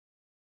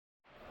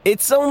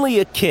It's only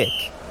a kick,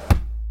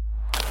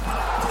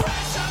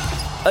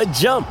 a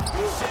jump,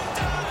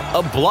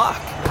 a block.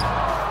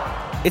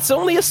 It's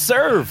only a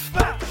serve.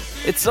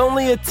 It's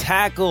only a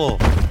tackle,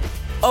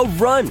 a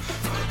run.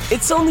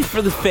 It's only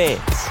for the fans.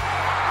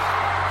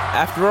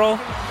 After all,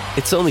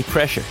 it's only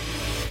pressure.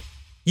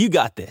 You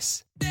got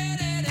this.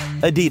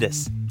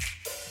 Adidas.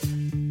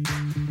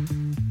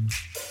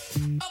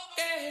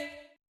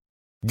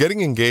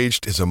 Getting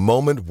engaged is a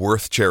moment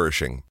worth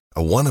cherishing.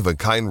 A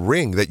one-of-a-kind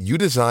ring that you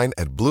design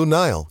at Blue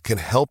Nile can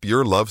help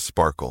your love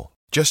sparkle.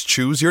 Just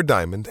choose your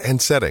diamond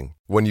and setting.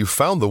 When you've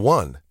found the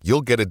one, you'll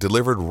get it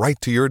delivered right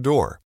to your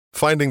door.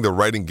 Finding the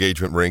right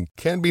engagement ring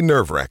can be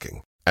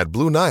nerve-wracking. At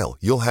Blue Nile,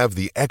 you'll have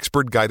the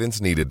expert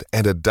guidance needed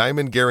and a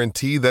diamond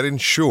guarantee that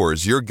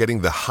ensures you're getting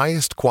the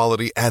highest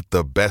quality at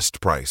the best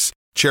price.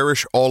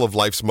 Cherish all of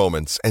life's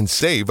moments and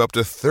save up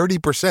to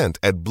 30%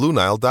 at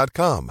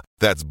BlueNile.com.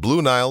 That's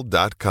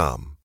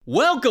BlueNile.com.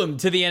 Welcome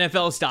to the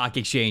NFL Stock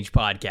Exchange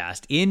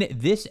podcast. In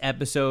this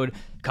episode,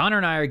 Connor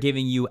and I are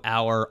giving you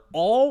our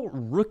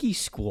all-rookie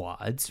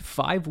squads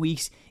 5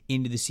 weeks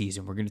into the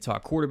season. We're going to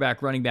talk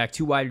quarterback, running back,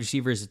 2 wide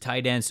receivers, a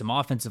tight end, some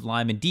offensive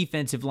linemen,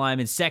 defensive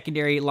linemen,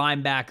 secondary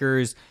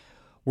linebackers.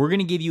 We're going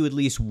to give you at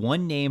least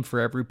one name for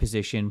every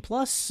position,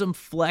 plus some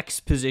flex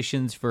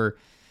positions for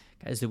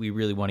guys that we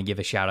really want to give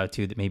a shout out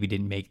to that maybe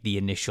didn't make the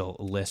initial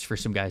list, for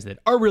some guys that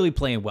are really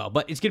playing well.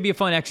 But it's going to be a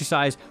fun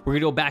exercise. We're going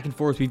to go back and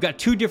forth. We've got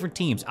 2 different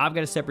teams. I've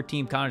got a separate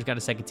team. Connor's got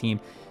a second team.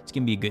 It's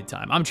going to be a good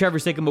time. I'm Trevor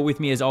Sikkema. With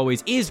me, as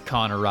always, is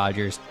Connor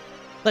Rogers.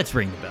 Let's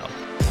ring the bell.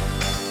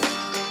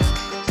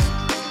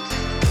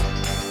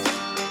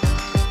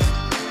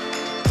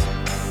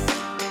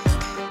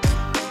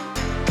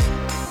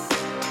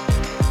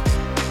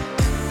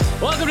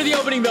 Welcome to the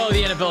opening bell of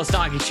the NFL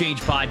Stock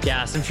Exchange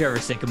podcast. I'm Trevor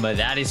Sikkema.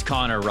 That is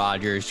Connor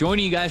Rogers,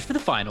 joining you guys for the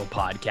final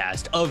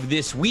podcast of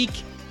this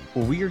week,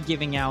 where we are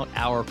giving out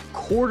our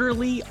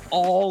quarterly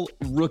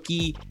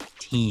all-rookie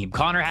team.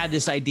 Connor had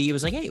this idea. He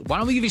was like, hey, why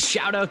don't we give a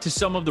shout out to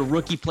some of the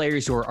rookie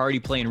players who are already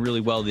playing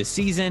really well this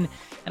season?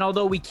 And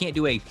although we can't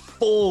do a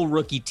full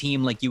rookie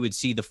team like you would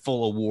see the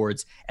full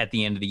awards at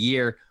the end of the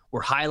year,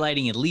 we're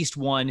highlighting at least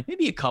one,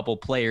 maybe a couple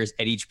players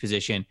at each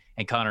position,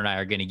 and Connor and I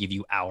are going to give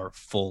you our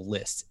full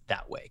list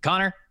that way.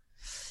 Connor,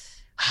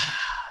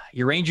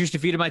 your Rangers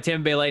defeated my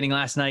Tampa Bay Lightning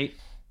last night.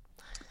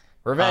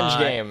 Revenge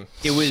game.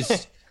 It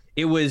was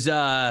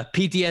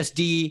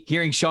PTSD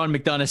hearing Sean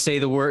McDonough say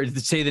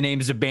the name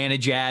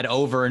Zibanejad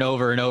over and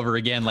over and over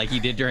again like he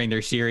did during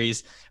their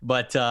series.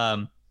 But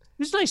it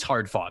was a nice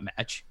hard fought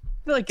match.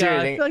 I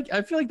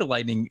feel like the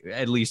Lightning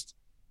at least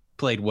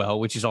played well,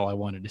 which is all I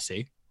wanted to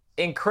see.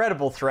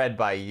 Incredible thread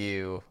by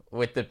you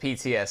with the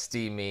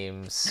PTSD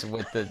memes.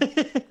 With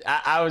the,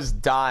 I was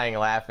dying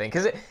laughing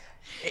because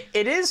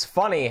it is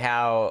funny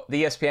how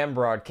the ESPN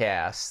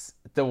broadcast,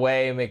 the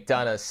way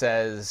McDonough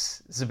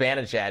says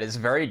Zibanejad is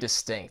very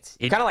distinct.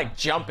 You kind of like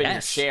jump in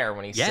your chair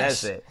when he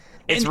says it.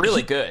 It's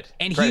really good.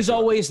 And he's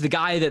always the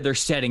guy that they're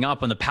setting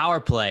up on the power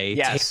play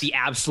to hit the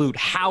absolute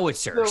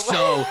howitzer.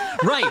 So,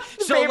 right.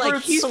 So,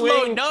 like, he's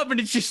loading up, and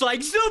it's just like,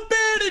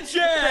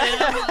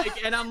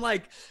 Zibanejad! And I'm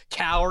like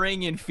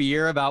cowering in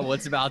fear about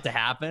what's about to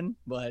happen.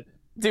 But,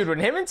 dude, when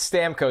him and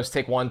Stamkos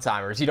take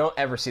one-timers, you don't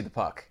ever see the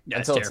puck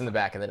until it's in the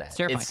back of the net.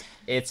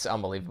 It's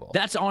unbelievable.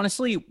 That's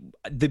honestly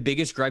the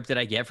biggest gripe that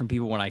I get from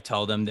people when I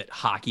tell them that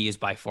hockey is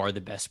by far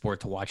the best sport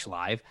to watch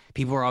live.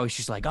 People are always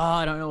just like, oh,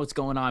 I don't know what's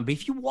going on. But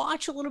if you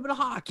watch a little bit of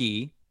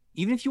hockey,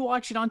 even if you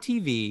watch it on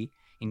TV,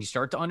 and you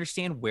start to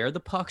understand where the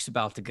puck's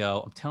about to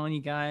go, I'm telling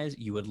you guys,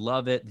 you would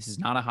love it. This is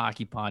not a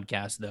hockey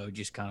podcast, though.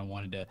 Just kind of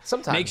wanted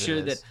to make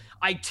sure that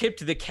I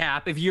tipped the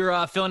cap. If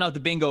you're filling out the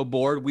bingo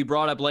board, we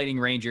brought up Lightning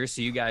Rangers,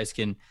 so you guys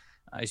can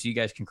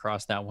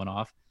cross that one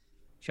off.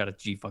 Shout out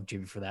to G-Funk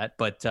Jimmy for that.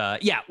 But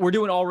yeah, we're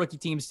doing all rookie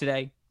teams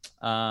today.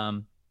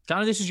 Kind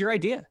of this is your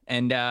idea,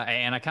 and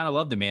I kind of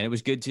loved it, man. It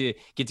was good to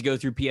get to go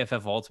through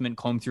PFF Ultimate,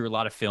 comb through a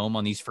lot of film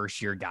on these first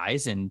year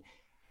guys, and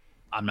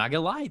I'm not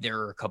gonna lie, there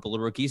are a couple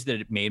of rookies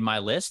that made my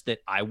list that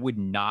I would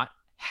not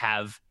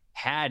have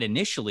had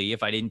initially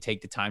if I didn't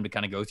take the time to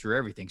kind of go through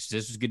everything. So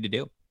this was good to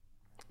do.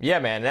 Yeah,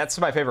 man, that's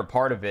my favorite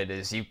part of it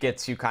is you get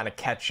to kind of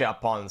catch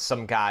up on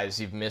some guys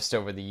you've missed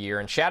over the year.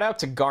 And shout out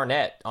to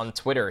Garnett on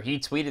Twitter. He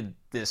tweeted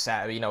this,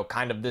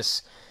 kind of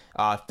this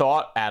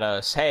thought at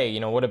us.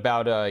 Hey, what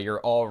about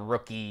your all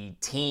rookie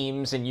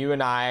teams? And you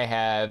and I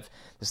have,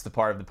 this is the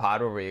part of the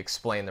pod where we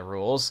explain the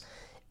rules.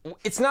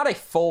 It's not a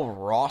full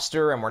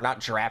roster, and we're not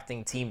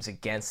drafting teams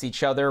against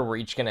each other. We're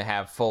each going to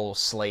have full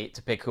slate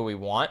to pick who we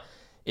want.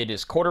 It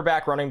is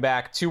quarterback, running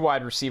back, 2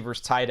 wide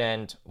receivers, tight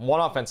end, 1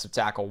 offensive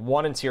tackle,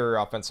 1 interior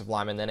offensive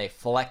lineman, then a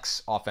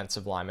flex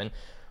offensive lineman,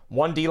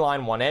 1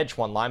 D-line, 1 edge,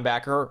 1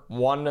 linebacker,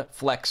 1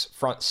 flex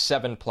front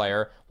 7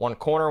 player, 1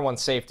 corner, 1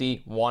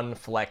 safety, 1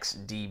 flex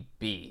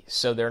DB.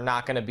 So they're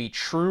not going to be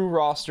true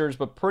rosters,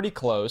 but pretty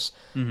close.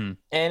 Mm-hmm.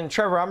 And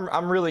Trevor,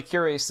 I'm really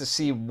curious to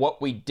see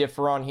what we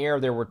differ on here.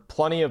 There were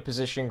plenty of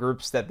position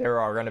groups that there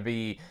are going to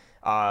be.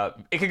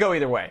 It could go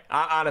either way.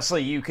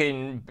 Honestly, you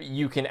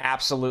can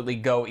absolutely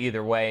go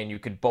either way, and you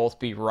could both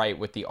be right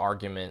with the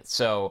argument.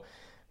 So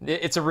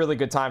it's a really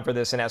good time for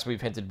this. And as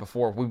we've hinted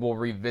before, we will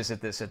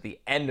revisit this at the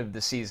end of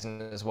the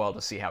season as well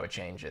to see how it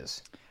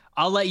changes.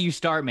 I'll let you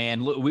start,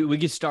 man. We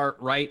could start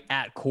right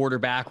at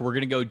quarterback. We're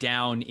going to go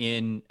down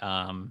in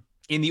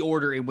the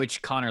order in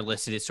which Connor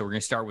listed it. So we're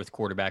going to start with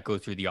quarterback, go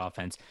through the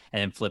offense,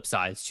 and then flip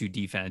sides to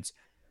defense.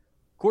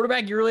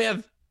 Quarterback, you really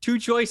have two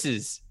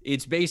choices.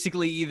 It's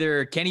basically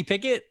either Kenny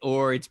Pickett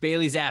or it's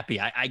Bailey Zappi.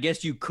 I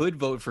guess you could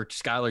vote for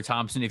Skylar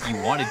Thompson if you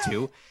wanted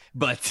to,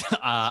 but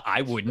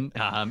I wouldn't.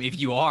 If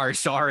you are,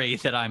 sorry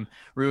that I'm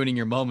ruining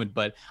your moment.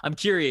 But I'm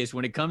curious,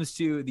 when it comes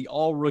to the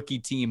all-rookie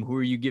team, who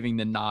are you giving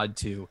the nod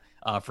to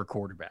for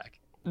quarterback?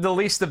 The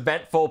least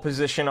eventful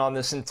position on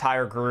this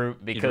entire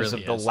group because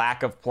really of the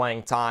lack of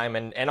playing time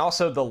and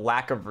also the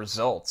lack of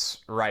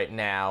results right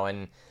now.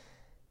 And,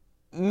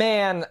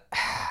 man,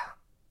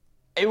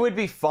 it would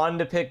be fun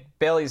to pick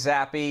Bailey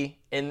Zappi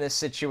in this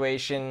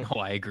situation. Oh,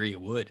 I agree.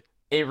 It would.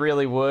 It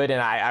really would,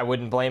 and I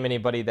wouldn't blame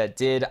anybody that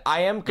did.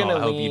 I am going to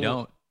lean... I hope you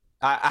don't.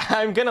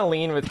 I'm going to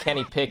lean with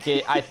Kenny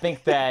Pickett. I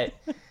think that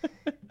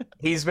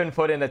he's been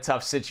put in a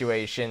tough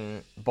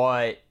situation,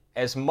 but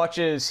as much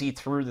as he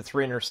threw the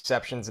 3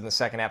 interceptions in the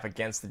second half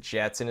against the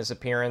Jets in his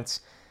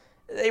appearance,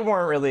 they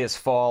weren't really his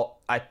fault.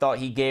 I thought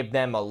he gave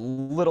them a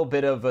little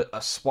bit of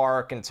a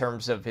spark in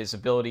terms of his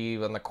ability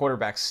when the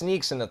quarterback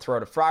sneaks and the throw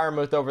to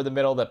Freiermuth over the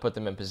middle that put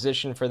them in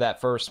position for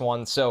that first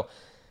one. So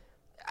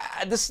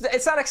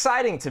it's not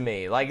exciting to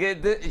me.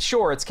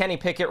 Sure, it's Kenny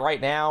Pickett right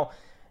now.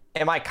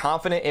 Am I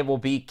confident it will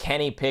be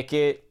Kenny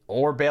Pickett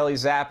or Bailey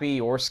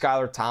Zappi or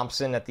Skylar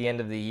Thompson at the end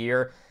of the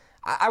year?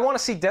 I want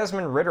to see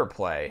Desmond Ridder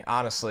play,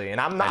 honestly. And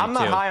I'm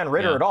not high on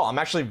Ridder at all. I'm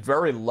actually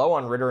very low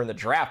on Ridder in the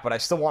draft, but I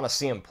still want to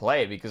see him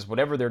play because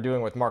whatever they're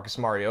doing with Marcus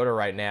Mariota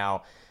right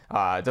now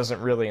doesn't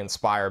really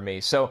inspire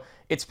me. So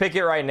it's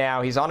Pickett right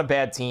now. He's on a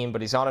bad team,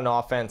 but he's on an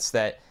offense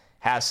that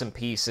has some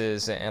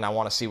pieces, and I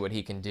want to see what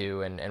he can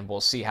do, and we'll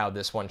see how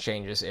this one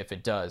changes if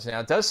it does. Now,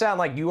 it does sound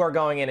like you are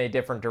going in a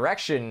different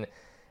direction,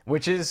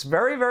 which is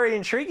very, very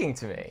intriguing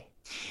to me.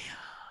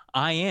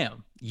 I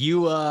am.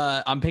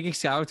 I'm picking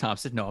Skylar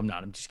Thompson. No, I'm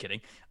not. I'm just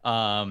kidding.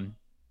 I'm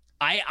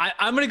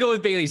going to go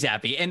with Bailey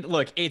Zappi. And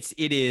look, it's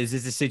a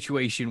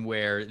situation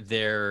where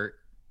there's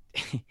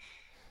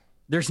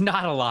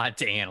not a lot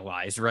to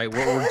analyze, right?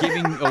 We're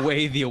giving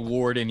away the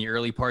award in the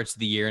early parts of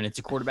the year, and it's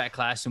a quarterback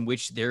class in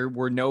which there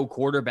were no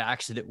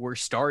quarterbacks that were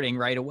starting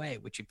right away,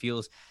 which it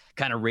feels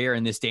kind of rare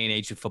in this day and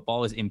age of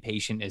football, as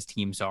impatient as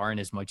teams are and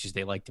as much as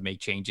they like to make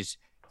changes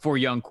for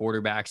young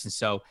quarterbacks. And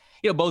so,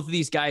 both of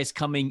these guys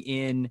coming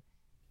in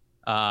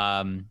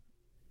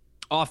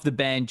off the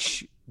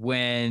bench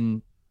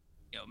when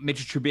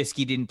Mitchell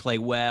Trubisky didn't play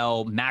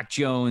well, Mac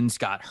Jones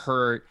got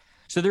hurt.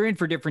 So they're in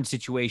for different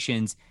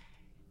situations.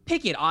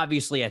 Pickett,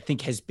 obviously, I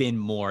think has been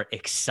more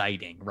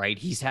exciting, right?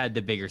 He's had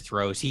the bigger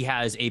throws. He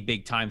has a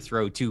big time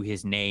throw to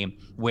his name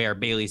where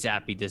Bailey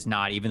Zappi does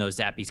not, even though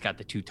Zappi's got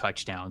the 2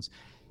 touchdowns.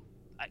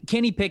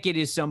 Kenny Pickett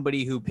is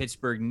somebody who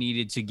Pittsburgh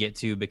needed to get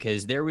to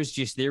because there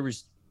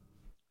was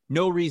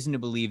no reason to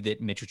believe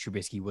that Mitchell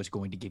Trubisky was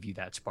going to give you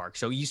that spark.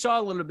 So you saw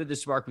a little bit of the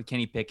spark with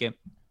Kenny Pickett.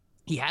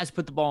 He has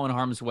put the ball in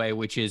harm's way,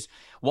 which is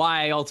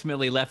why I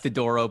ultimately left the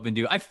door open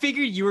to. I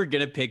figured you were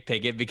going to pick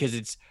Pickett because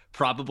it's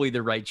probably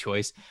the right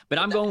choice, but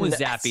I'm going with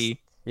Zappi.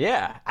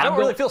 Yeah, I don't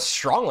really feel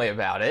strongly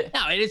about it.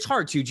 No, it's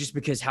hard to just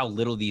because how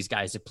little these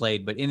guys have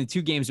played. But in the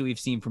 2 games that we've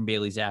seen from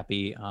Bailey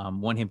Zappi,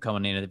 one him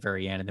coming in at the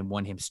very end and then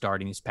one him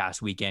starting this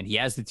past weekend, he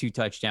has the 2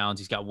 touchdowns.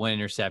 He's got 1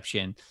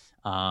 interception.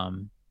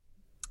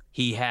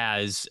 He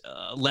has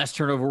less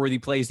turnover-worthy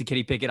plays than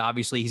Kenny Pickett.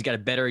 Obviously, he's got a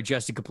better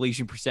adjusted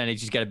completion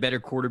percentage. He's got a better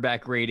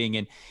quarterback rating.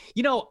 And,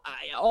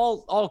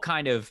 all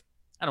kind of,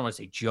 I don't want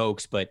to say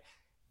jokes, but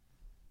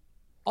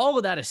all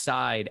of that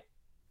aside,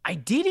 I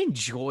did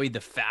enjoy the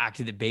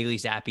fact that Bailey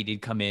Zappi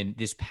did come in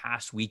this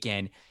past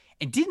weekend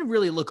and didn't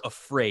really look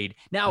afraid.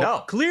 Now,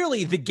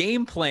 Clearly the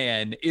game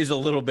plan is a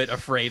little bit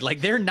afraid. Like,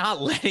 they're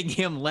not letting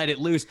him let it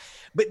loose.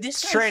 But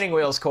this training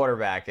wheels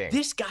quarterbacking.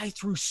 This guy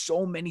threw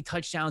so many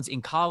touchdowns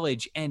in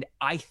college, and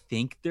I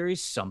think there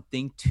is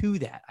something to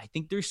that. I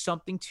think there's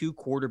something to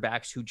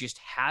quarterbacks who just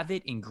have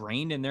it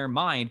ingrained in their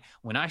mind.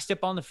 When I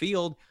step on the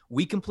field,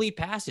 we complete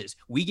passes.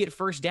 We get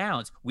first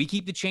downs. We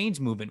keep the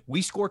chains moving.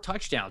 We score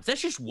touchdowns.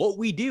 That's just what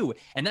we do.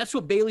 And that's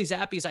what Bailey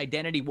Zappi's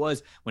identity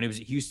was when it was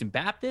at Houston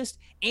Baptist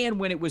and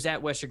when it was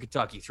at Western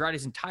Kentucky. Throughout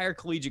his entire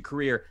collegiate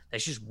career,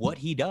 that's just what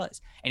he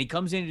does. And he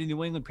comes into the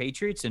New England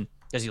Patriots, and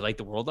does he light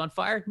the world on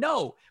fire?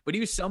 No, but he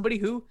was somebody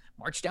who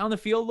marched down the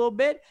field a little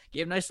bit,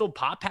 gave a nice little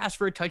pop pass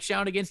for a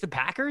touchdown against the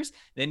Packers.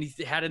 Then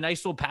he had a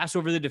nice little pass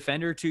over the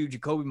defender to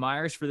Jacoby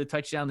Myers for the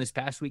touchdown this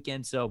past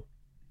weekend. So,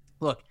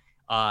 look,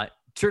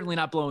 certainly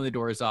not blowing the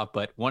doors off,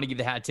 but want to give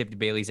the hat tip to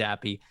Bailey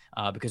Zappi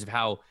because of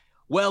how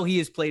well he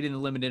has played in a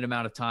limited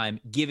amount of time,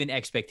 given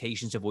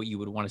expectations of what you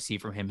would want to see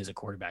from him as a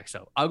quarterback.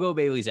 So I'll go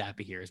Bailey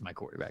Zappi here as my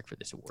quarterback for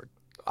this award.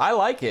 I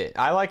like it.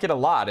 I like it a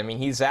lot. I mean,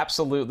 he's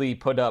absolutely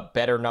put up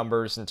better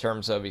numbers in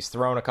terms of he's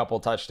thrown a couple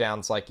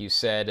touchdowns, like you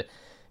said.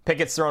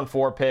 Pickett's thrown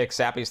 4 picks.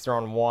 Zappe's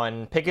thrown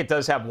 1. Pickett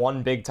does have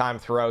 1 big-time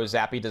throw.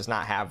 Zappe does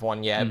not have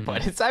one yet.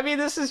 But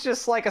this is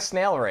just like a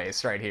snail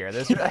race right here.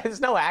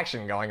 There's no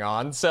action going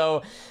on.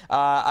 So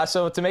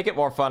to make it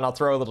more fun, I'll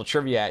throw a little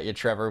trivia at you,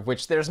 Trevor,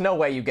 which there's no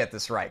way you get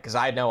this right. Because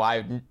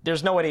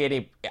there's no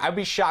way I'd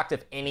be shocked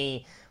if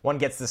anyone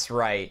gets this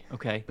right.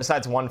 Okay.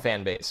 Besides one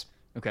fan base.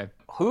 Okay.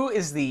 Who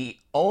is the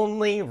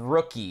only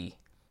rookie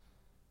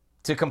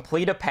to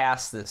complete a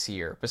pass this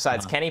year,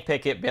 besides Kenny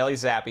Pickett, Bailey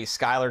Zappe,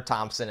 Skylar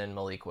Thompson, and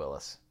Malik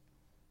Willis?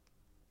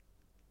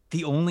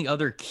 The only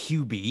other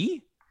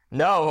QB?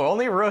 No,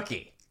 only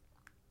rookie.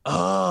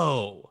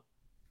 Oh.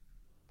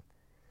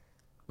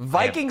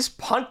 Vikings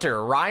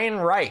punter, Ryan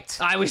Wright.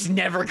 I was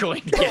never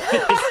going to get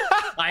this.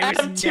 I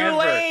was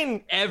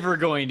never, ever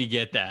going to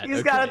get that.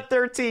 He's got a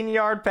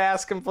 13-yard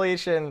pass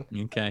completion.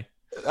 Okay.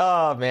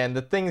 Oh, man,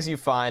 the things you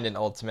find in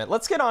Ultimate.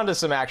 Let's get on to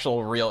some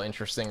actual real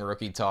interesting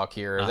rookie talk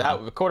here.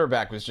 The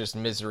quarterback was just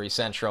misery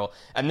central,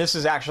 and this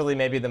is actually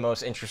maybe the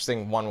most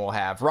interesting one we'll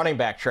have. Running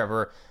back,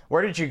 Trevor,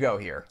 where did you go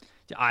here?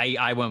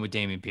 I went with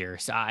Dameon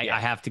Pierce. I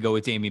have to go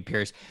with Dameon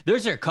Pierce.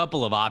 There's a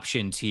couple of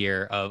options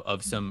here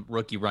of some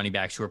rookie running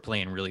backs who are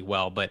playing really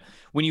well, but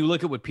when you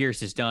look at what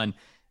Pierce has done,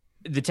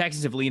 the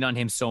Texans have leaned on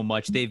him so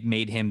much. They've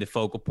made him the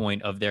focal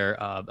point of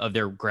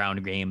their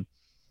ground game.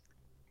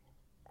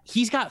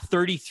 He's got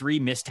 33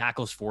 missed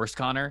tackles forced,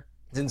 Connor.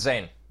 It's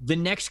insane. The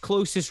next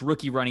closest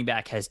rookie running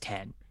back has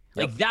 10.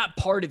 Like, that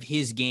part of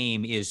his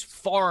game is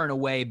far and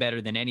away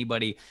better than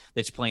anybody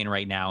that's playing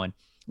right now. And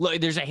look,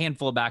 there's a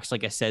handful of backs,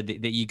 like I said,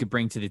 that you could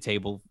bring to the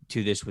table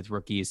to this with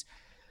rookies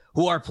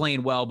who are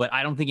playing well, but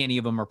I don't think any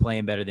of them are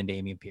playing better than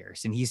Dameon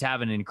Pierce. And he's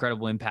having an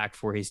incredible impact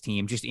for his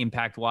team, just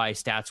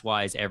impact-wise,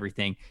 stats-wise,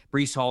 everything.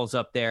 Breece Hall's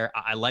up there.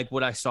 I like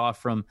what I saw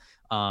from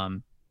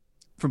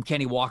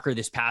Kenny Walker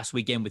this past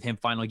weekend with him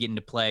finally getting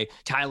to play.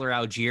 Tyler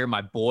Algier,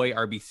 my boy,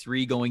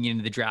 RB3 going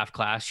into the draft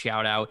class,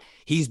 shout out.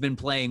 He's been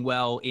playing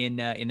well in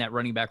that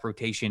running back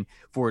rotation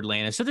for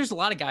Atlanta. So there's a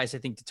lot of guys I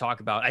think to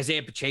talk about.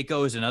 Isaiah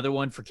Pacheco is another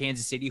one for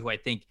Kansas City who I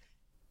think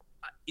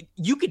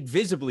you could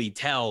visibly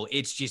tell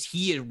it's just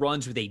he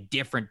runs with a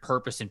different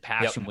purpose and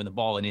passion when the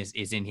ball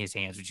is in his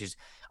hands, which is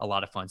a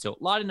lot of fun. So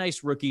a lot of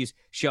nice rookies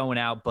showing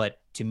out, but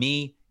to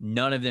me,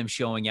 none of them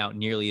showing out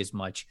nearly as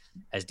much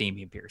as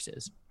Dameon Pierce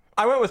is.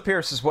 I went with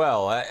Pierce as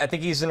well. I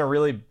think he's in a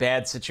really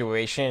bad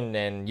situation,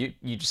 and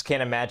you just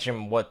can't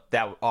imagine what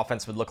that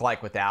offense would look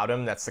like without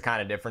him. That's the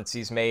kind of difference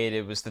he's made.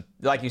 It was,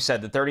 like you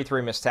said, the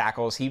 33 missed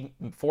tackles. He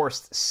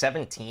forced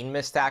 17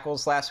 missed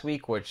tackles last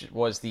week, which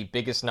was the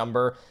biggest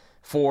number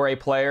for a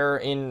player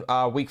in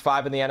Week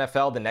 5 in the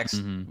NFL. The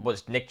next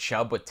was Nick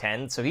Chubb with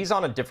 10. So he's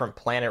on a different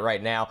planet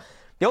right now.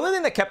 The only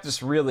thing that kept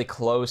us really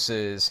close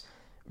is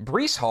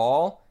Breece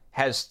Hall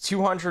has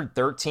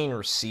 213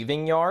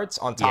 receiving yards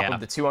on top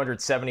of the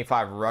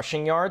 275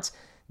 rushing yards.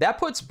 That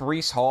puts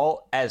Breece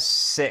Hall as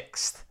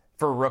 6th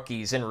for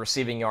rookies in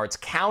receiving yards,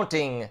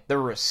 counting the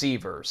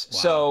receivers. Wow.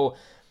 So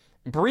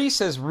Breece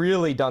has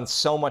really done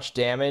so much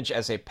damage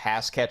as a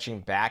pass-catching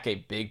back, a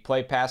big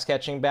play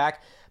pass-catching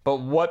back. But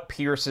what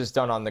Pierce has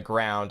done on the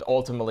ground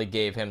ultimately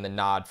gave him the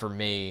nod for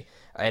me.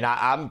 And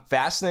I'm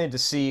fascinated to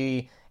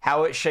see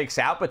how it shakes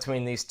out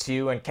between these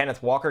two and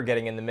Kenneth Walker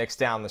getting in the mix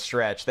down the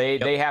stretch.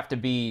 They have to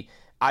be,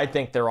 I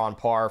think they're on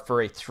par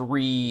for a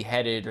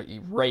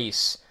 3-headed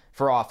race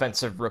for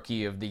Offensive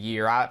Rookie of the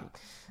Year.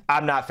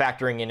 I'm not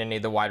factoring in any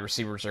of the wide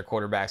receivers or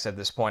quarterbacks at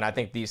this point. I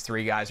think these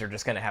three guys are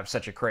just going to have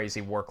such a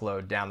crazy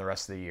workload down the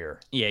rest of the year.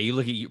 Yeah, you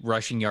look at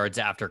rushing yards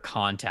after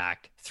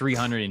contact,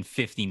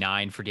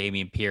 359 for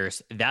Dameon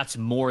Pierce. That's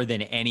more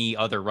than any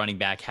other running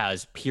back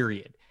has,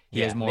 period. He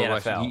has more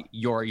rushing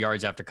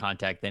yards after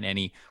contact than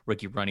any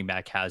rookie running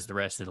back has the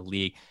rest of the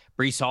league.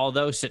 Breece Hall,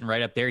 though, sitting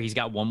right up there. He's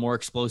got one more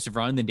explosive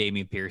run than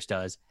Dameon Pierce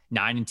does,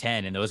 9 and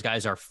 10, and those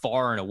guys are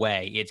far and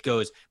away. It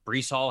goes,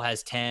 Breece Hall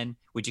has 10,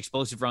 which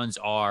explosive runs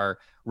are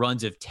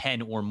runs of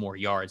 10 or more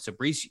yards. So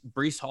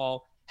Breece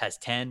Hall has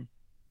 10,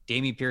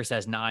 Dameon Pierce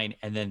has 9,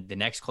 and then the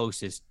next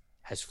closest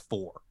has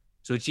 4.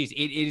 So it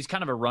is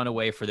kind of a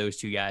runaway for those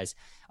two guys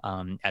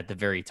at the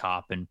very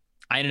top. And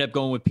I ended up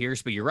going with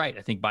Pierce, but you're right.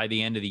 I think by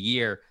the end of the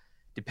year,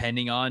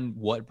 depending on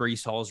what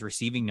Breece Hall's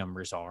receiving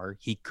numbers are,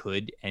 he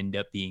could end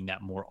up being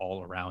that more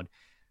all-around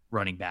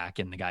running back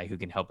and the guy who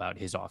can help out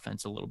his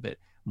offense a little bit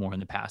more in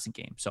the passing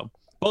game. So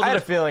I had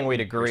a feeling we'd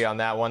agree on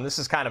that one. This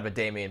is kind of a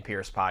Dameon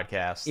Pierce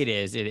podcast. It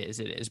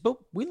is. But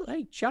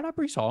shout out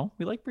Breece Hall.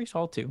 We like Breece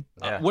Hall too.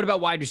 Yeah. What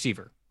about wide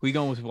receiver? Who are you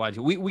going with wide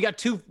receiver? We got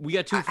two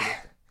for this.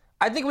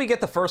 I think we get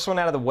the first one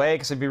out of the way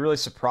because I'd be really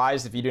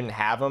surprised if you didn't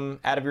have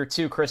him out of your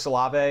two. Chris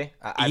Olave.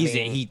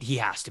 He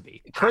has to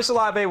be. Chris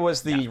Olave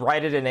was the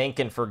write it in ink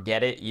and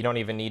forget it. You don't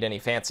even need any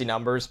fancy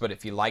numbers, but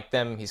if you like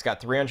them, he's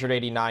got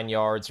 389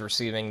 yards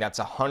receiving. That's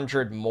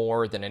 100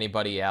 more than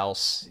anybody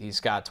else. He's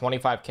got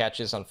 25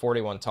 catches on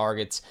 41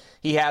 targets.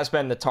 He has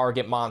been the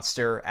target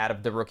monster out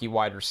of the rookie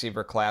wide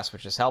receiver class,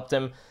 which has helped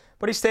him,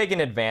 but he's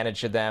taken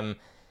advantage of them.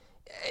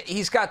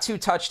 he's got 2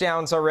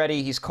 touchdowns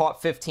already. He's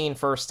caught 15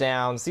 first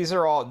downs. These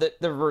are all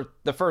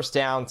the first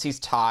downs. He's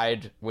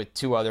tied with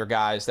 2 other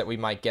guys that we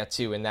might get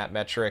to in that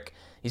metric.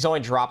 He's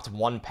only dropped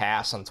 1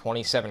 pass on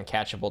 27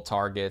 catchable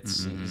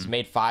targets. Mm-hmm. He's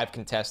made 5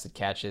 contested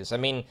catches. I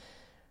mean,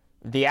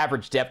 the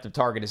average depth of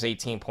target is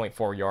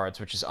 18.4 yards,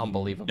 which is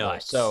unbelievable.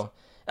 Nuts. So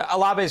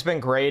Olave's been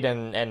great,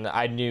 and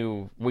I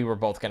knew we were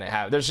both going to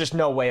have. There's just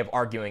no way of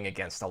arguing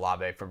against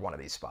Olave for one of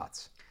these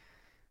spots.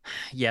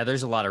 Yeah,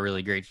 there's a lot of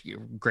really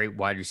great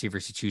wide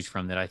receivers to choose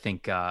from that I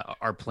think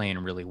are playing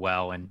really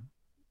well, and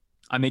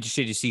I'm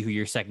interested to see who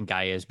your second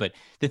guy is. But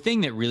the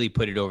thing that really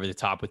put it over the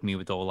top with me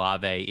with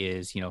Olave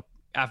is,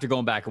 after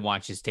going back and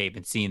watching his tape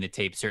and seeing the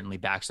tape certainly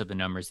backs up the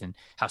numbers and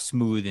how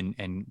smooth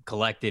and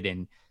collected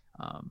and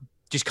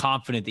just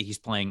confident that he's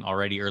playing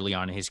already early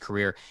on in his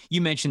career. You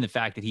mentioned the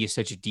fact that he is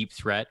such a deep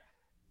threat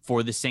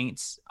for the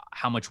Saints,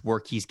 how much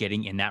work he's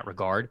getting in that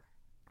regard.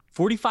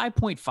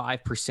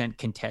 45.5%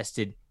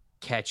 contested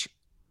catch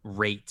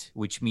rate,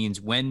 which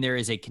means when there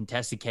is a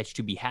contested catch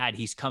to be had,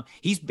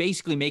 he's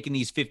basically making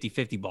these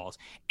 50-50 balls.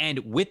 And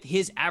with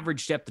his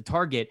average depth of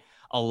target,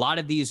 a lot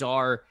of these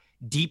are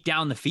deep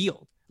down the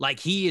field. Like,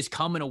 he is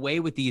coming away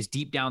with these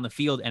deep down the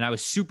field, and I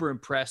was super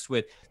impressed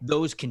with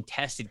those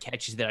contested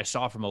catches that I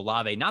saw from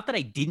Olave. Not that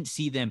I didn't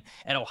see them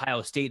at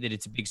Ohio State, that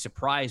it's a big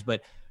surprise,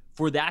 but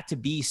for that to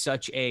be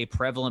such a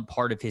prevalent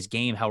part of his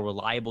game, how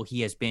reliable he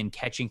has been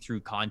catching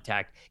through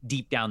contact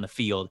deep down the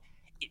field,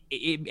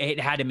 it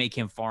had to make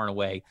him far and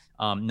away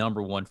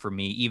number one for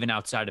me, even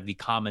outside of the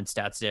common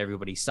stats that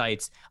everybody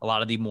cites. A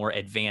lot of the more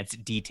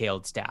advanced,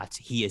 detailed stats,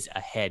 he is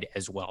ahead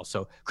as well.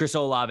 So Chris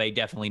Olave,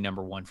 definitely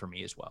number one for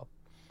me as well.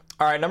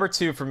 All right, number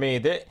 2 for me.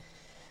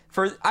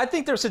 I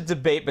think there's a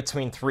debate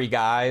between 3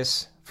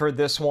 guys for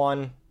this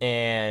one,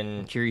 and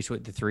I'm curious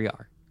what the 3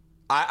 are.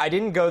 I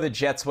didn't go the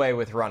Jets way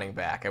with running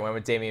back. I went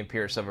with Dameon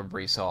Pierce over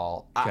Breece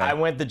Hall. Okay. I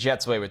went the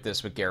Jets way with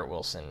this with Garrett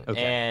Wilson.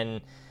 Okay.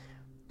 And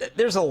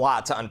there's a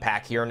lot to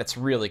unpack here, and it's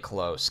really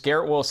close.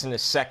 Garrett Wilson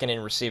is second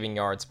in receiving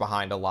yards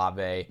behind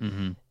Olave.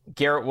 Mm-hmm.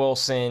 Garrett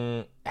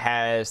Wilson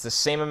has the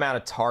same amount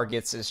of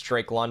targets as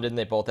Drake London.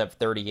 They both have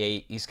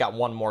 38. He's got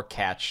 1 more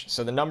catch.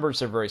 So the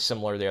numbers are very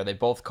similar there. They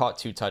both caught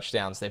 2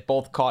 touchdowns. They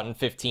both caught in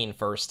 15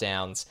 first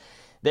downs.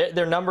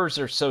 Their numbers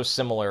are so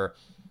similar.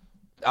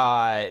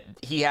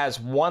 He has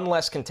 1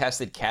 less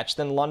contested catch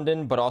than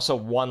London, but also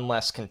 1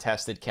 less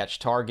contested catch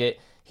target.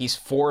 He's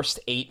forced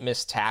 8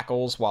 missed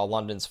tackles while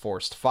London's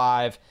forced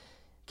 5.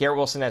 Garrett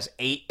Wilson has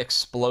 8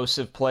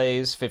 explosive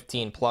plays,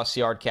 15-plus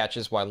yard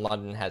catches, while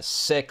London has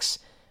 6.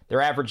 Their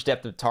average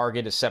depth of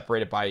target is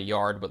separated by a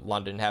yard, with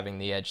London having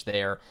the edge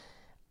there.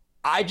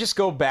 I just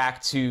go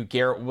back to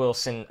Garrett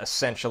Wilson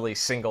essentially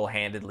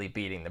single-handedly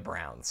beating the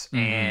Browns. Mm-hmm.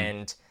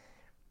 And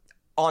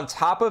on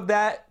top of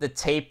that, the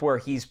tape where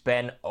he's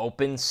been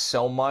open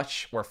so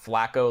much, where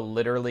Flacco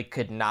literally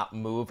could not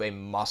move a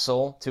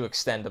muscle to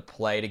extend a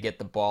play to get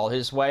the ball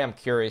his way. I'm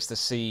curious to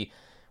see,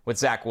 with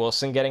Zach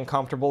Wilson getting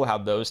comfortable, how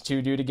those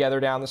 2 do together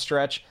down the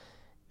stretch.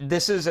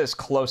 This is as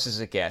close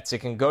as it gets. It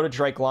can go to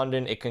Drake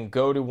London. It can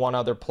go to one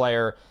other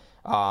player,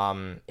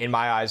 in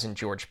my eyes, in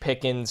George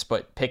Pickens.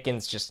 But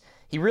Pickens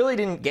he really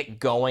didn't get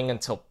going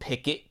until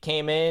Pickett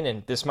came in,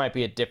 and this might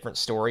be a different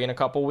story in a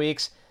couple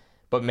weeks.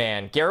 But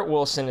man, Garrett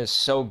Wilson is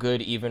so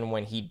good even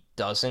when he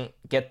doesn't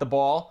get the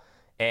ball,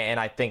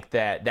 and I think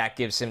that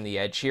gives him the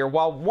edge here.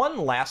 While one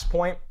last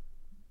point,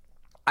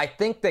 I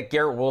think that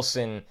Garrett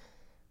Wilson,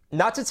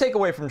 not to take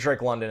away from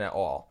Drake London at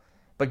all,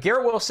 but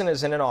Garrett Wilson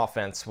is in an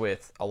offense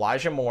with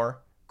Elijah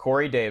Moore,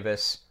 Corey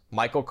Davis,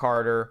 Michael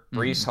Carter,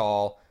 Breece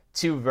Hall,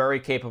 2 very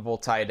capable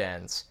tight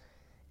ends.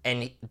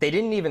 And they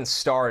didn't even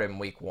start him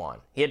week 1.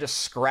 He had to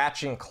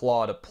scratch and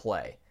claw to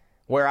play,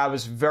 where I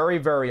was very,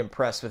 very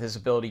impressed with his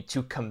ability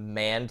to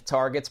command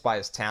targets by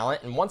his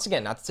talent. And once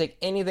again, not to take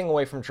anything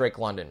away from Drake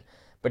London,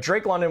 but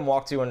Drake London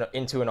walked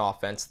into an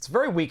offense. It's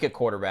very weak at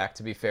quarterback,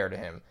 to be fair to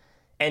him.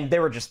 And they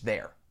were just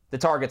there. The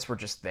targets were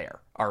just there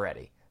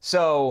already.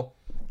 So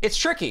it's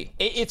tricky.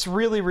 It's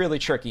really, really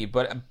tricky.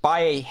 But by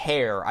a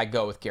hair, I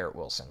go with Garrett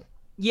Wilson.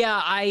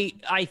 Yeah,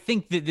 I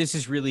think that this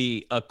is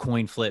really a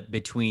coin flip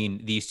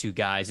between these 2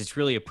 guys. It's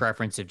really a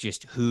preference of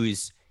just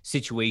whose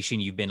situation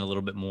you've been a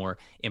little bit more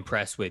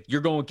impressed with.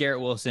 You're going with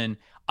Garrett Wilson.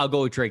 I'll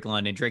go with Drake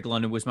London. Drake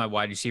London was my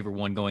wide receiver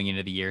 1 going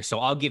into the year. So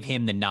I'll give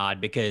him the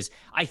nod because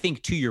I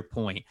think, to your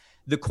point,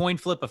 the coin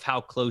flip of how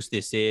close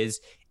this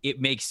is, it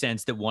makes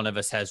sense that one of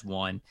us has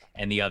one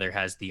and the other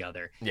has the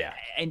other. Yeah.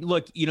 And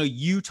look,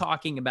 you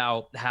talking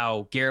about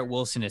how Garrett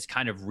Wilson has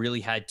kind of really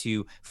had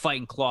to fight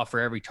and claw for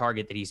every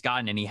target that he's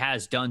gotten, and he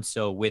has done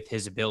so with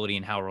his ability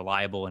and how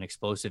reliable and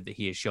explosive that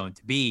he has shown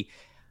to be.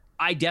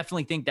 I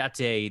definitely think that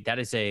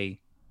is a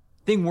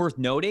thing worth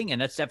noting,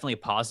 and that's definitely a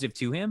positive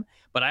to him.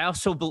 But I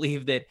also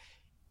believe that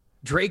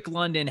Drake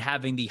London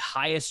having the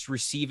highest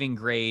receiving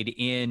grade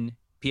in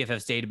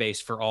PFF's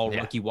database for all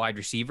rookie wide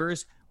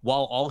receivers,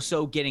 while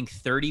also getting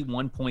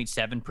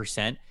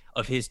 31.7%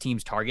 of his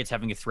team's targets,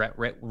 having a threat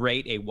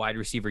rate, a wide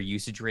receiver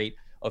usage rate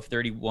of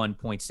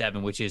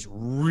 31.7, which is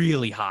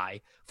really high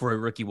for a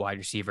rookie wide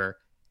receiver.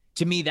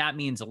 to me, that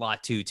means a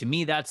lot too. To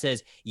me, that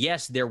says,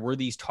 yes, there were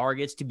these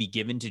targets to be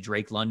given to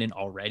Drake London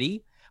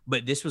already,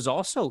 but this was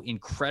also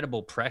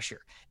incredible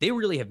pressure. They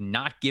really have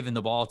not given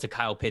the ball to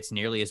Kyle Pitts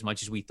nearly as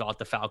much as we thought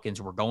the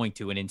Falcons were going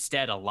to. And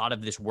instead, a lot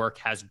of this work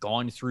has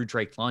gone through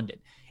Drake London,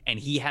 and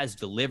he has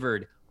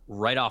delivered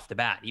right off the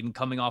bat, even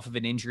coming off of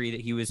an injury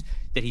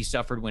that he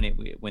suffered when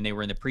they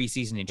were in the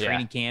preseason and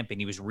training camp. And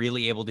he was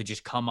really able to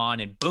just come on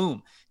and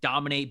boom,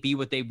 dominate, be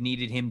what they've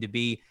needed him to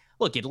be.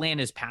 Look,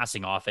 Atlanta's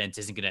passing offense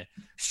isn't going to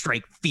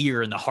strike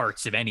fear in the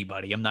hearts of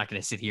anybody. I'm not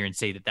going to sit here and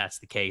say that that's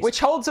the case. Which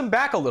holds him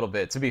back a little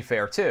bit, to be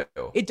fair, too.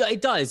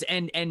 It does.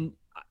 And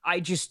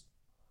I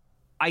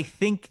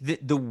think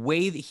that the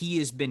way that he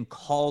has been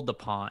called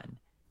upon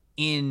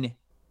in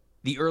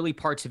the early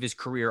parts of his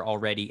career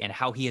already and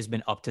how he has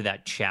been up to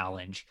that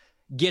challenge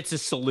gets a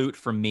salute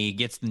from me,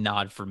 gets the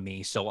nod from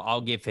me. So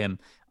I'll give him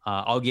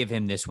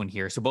this one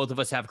here. So both of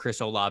us have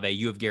Chris Olave.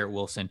 You have Garrett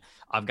Wilson.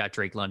 I've got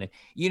Drake London.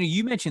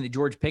 You mentioned that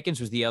George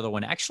Pickens was the other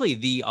one. Actually,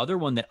 the other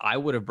one that I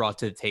would have brought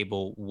to the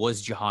table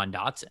was Jahan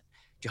Dotson.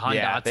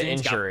 The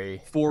injury,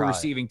 got 4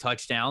 receiving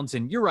touchdowns.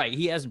 And you're right,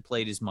 he hasn't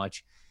played as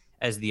much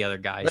as the other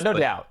guys. But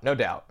no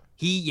doubt.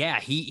 He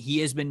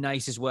has been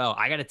nice as well.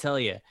 I got to tell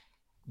you,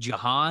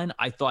 Jahan,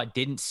 I thought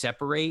didn't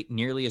separate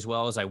nearly as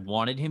well as I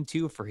wanted him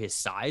to for his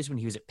size when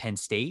he was at Penn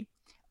State.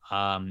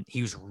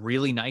 He was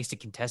really nice to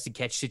contested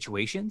catch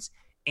situations.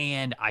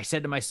 And I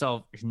said to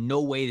myself, there's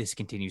no way this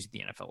continues at the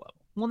NFL level.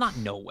 Well, not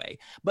no way,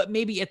 but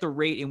maybe at the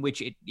rate in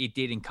which it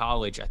did in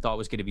college, I thought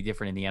was going to be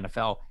different in the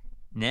NFL.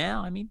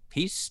 Now, I mean,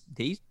 he's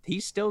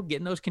still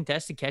getting those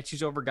contested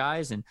catches over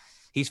guys, and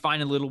he's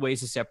finding little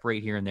ways to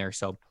separate here and there.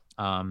 So,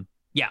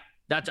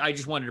 I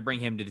just wanted to bring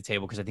him to the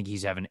table because I think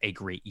he's having a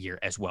great year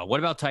as well. What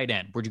about tight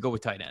end? Where'd you go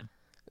with tight end?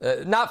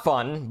 Not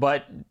fun,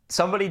 but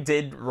somebody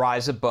did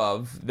rise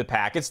above the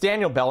pack. It's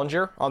Daniel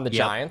Bellinger on the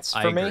Giants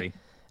for me. Agree.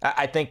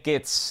 I think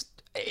it's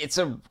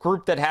a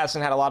group that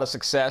hasn't had a lot of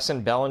success,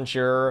 and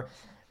Bellinger,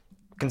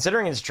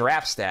 considering his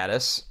draft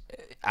status,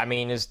 I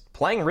mean, is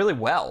playing really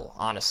well,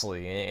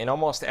 honestly, in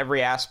almost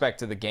every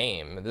aspect of the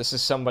game. This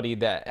is somebody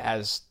that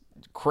has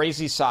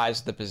crazy size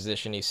at the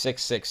position. He's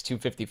 6'6",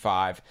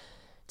 255,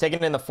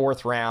 taken in the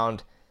 4th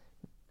round.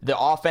 The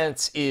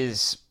offense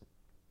is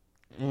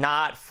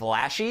not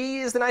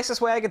flashy is the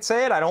nicest way I could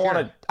say it. I don't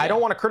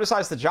want to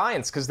criticize the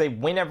Giants because they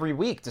win every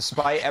week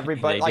despite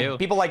everybody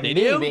people like me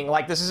being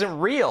like, this isn't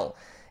real.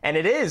 And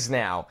it is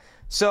now.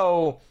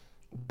 So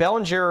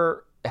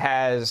Bellinger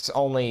has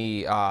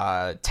only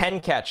 10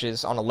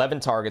 catches on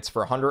 11 targets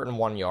for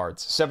 101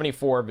 yards,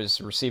 74 of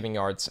his receiving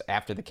yards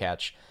after the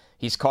catch.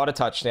 He's caught a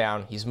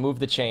touchdown. He's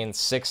moved the chains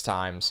 6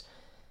 times.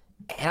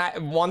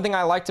 And one thing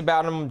I liked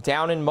about him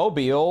down in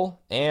Mobile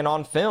and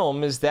on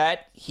film is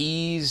that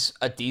he's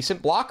a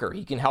decent blocker.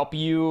 He can help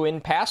you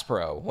in pass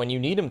pro when you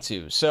need him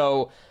to.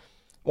 So,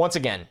 once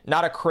again,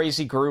 not a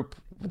crazy group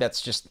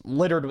that's just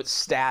littered with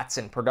stats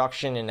and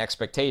production and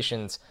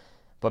expectations,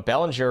 but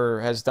Bellinger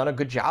has done a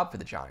good job for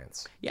the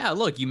Giants. Yeah,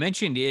 look, you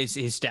mentioned his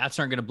stats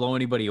aren't going to blow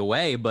anybody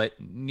away, but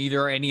neither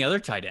are any other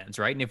tight ends,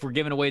 right? And if we're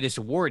giving away this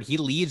award, he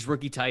leads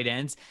rookie tight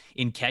ends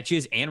in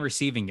catches and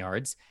receiving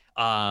yards.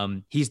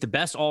 He's the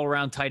best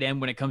all-around tight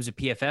end when it comes to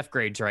PFF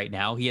grades right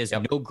now. He has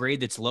no grade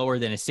that's lower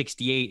than a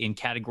 68 in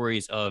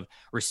categories of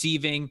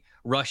receiving,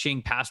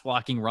 rushing, pass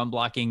blocking, run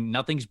blocking.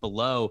 Nothing's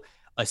below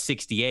a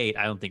 68.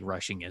 I don't think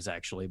rushing is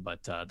actually,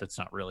 but that's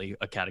not really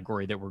a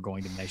category that we're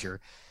going to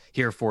measure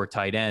here for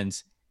tight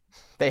ends.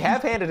 They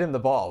have handed him the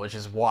ball, which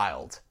is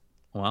wild.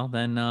 Well,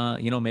 then,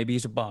 maybe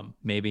he's a bum.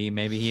 Maybe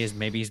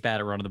he's bad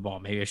at running the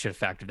ball. Maybe I should have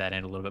factored that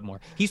in a little bit more.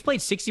 He's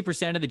played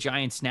 60% of the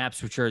Giants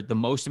snaps, which are the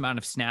most amount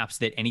of snaps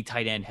that any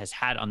tight end has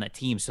had on that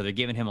team. So they're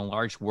giving him a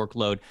large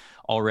workload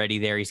already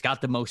there. He's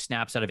got the most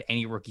snaps out of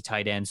any rookie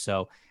tight end.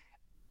 So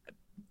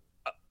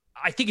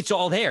I think it's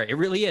all there. It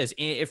really is.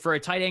 For a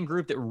tight end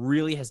group that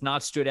really has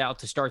not stood out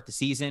to start the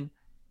season,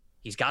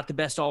 he's got the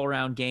best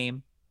all-around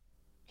game.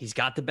 He's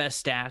got the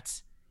best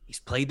stats. He's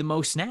played the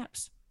most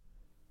snaps.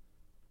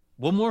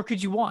 What more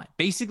could you want?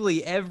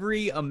 Basically,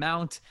 every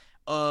amount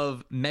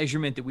of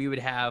measurement that we would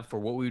have for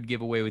what we would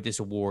give away with this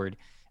award,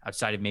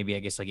 outside of maybe, I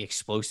guess, like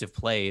explosive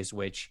plays,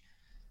 which,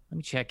 let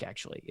me check,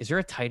 actually. Is there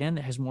a tight end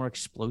that has more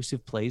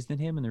explosive plays than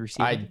him in the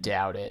receiving? I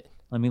doubt it.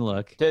 Let me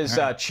look. Does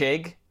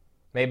Chig?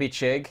 Maybe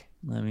Chig?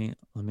 Let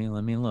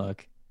me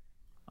look.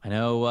 I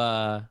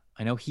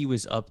know he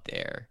was up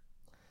there.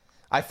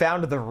 I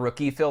found the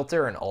rookie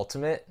filter in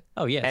Ultimate.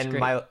 Oh, yeah. And great.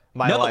 my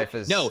life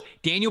is... No,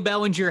 Daniel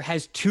Bellinger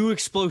has 2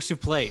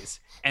 explosive plays,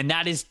 and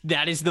that is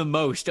the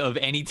most of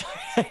any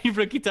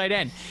rookie tight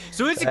end.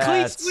 So it's a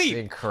clean sweep.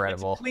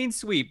 Incredible. It's a clean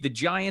sweep. The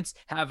Giants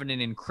having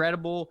an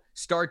incredible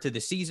start to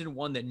the season,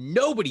 one that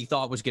nobody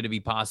thought was going to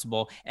be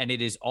possible, and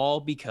it is all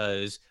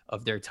because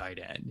of their tight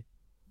end,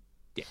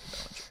 Daniel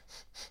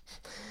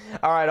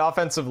Bellinger. All right,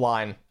 offensive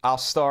line. I'll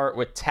start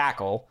with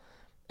tackle.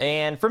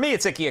 And for me,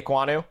 it's Ike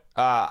Ekwonu.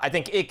 I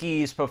think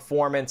Ike's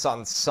performance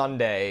on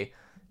Sunday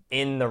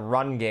in the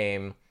run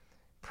game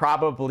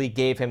probably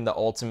gave him the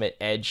ultimate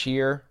edge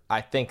here.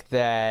 I think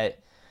that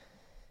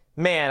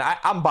Man,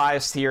 I'm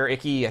biased here.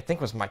 Ickey, I think,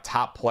 was my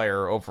top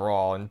player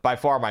overall, and by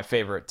far my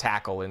favorite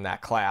tackle in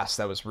that class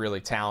that was really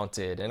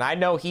talented. And I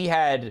know he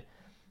had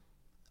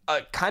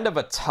a kind of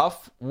a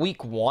tough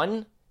week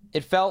one,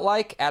 it felt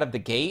like, out of the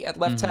gate at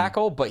left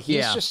tackle, but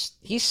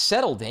he's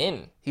settled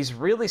in. He's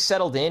really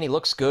settled in. He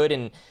looks good.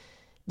 And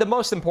the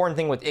most important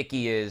thing with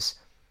Ickey is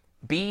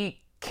be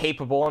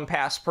capable in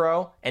pass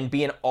pro and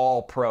be an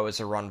all pro as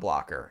a run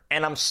blocker.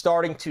 And I'm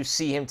starting to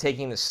see him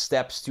taking the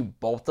steps to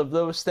both of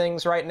those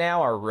things right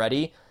now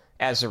already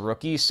as a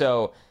rookie.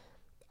 So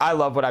I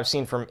love what I've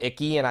seen from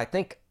Ickey. And I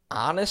think,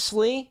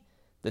 honestly,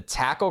 the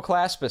tackle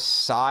class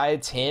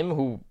besides him,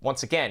 who,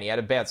 once again, he had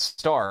a bad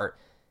start,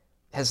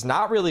 has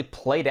not really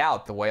played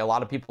out the way a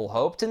lot of people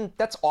hoped. And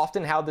that's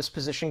often how this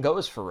position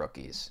goes for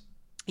rookies.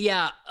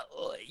 Yeah.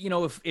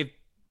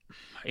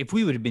 If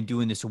we would have been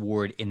doing this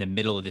award in the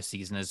middle of the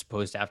season as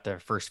opposed to after the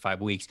first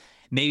 5 weeks,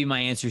 maybe my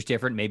answer is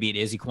different. Maybe it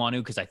is Ekwonu,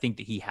 because I think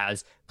that he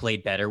has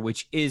played better,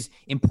 which is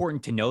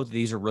important to note that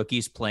these are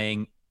rookies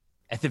playing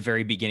at the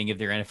very beginning of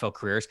their NFL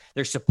careers.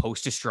 They're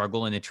supposed to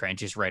struggle in the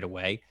trenches right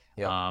away.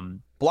 Yep.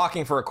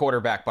 Blocking for a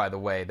quarterback, by the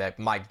way, that,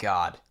 my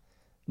God,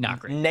 not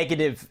great.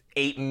 Negative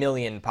 8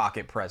 million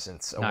pocket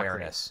presence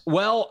awareness.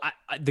 Well,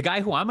 the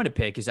guy who I'm going to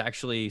pick is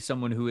actually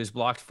someone who is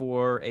blocked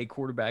for a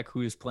quarterback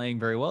who is playing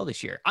very well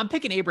this year. I'm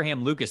picking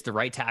Abraham Lucas, the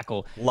right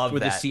tackle for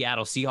the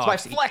Seattle Seahawks.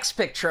 It's my flex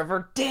pick,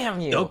 Trevor.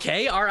 Damn you.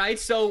 Okay, all right.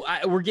 So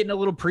we're getting a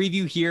little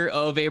preview here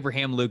of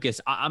Abraham Lucas.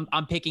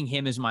 I'm picking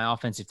him as my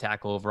offensive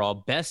tackle overall.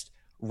 Best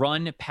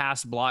run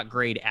pass block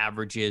grade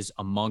averages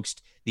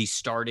amongst the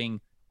starting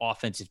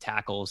offensive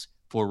tackles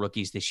for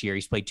rookies this year.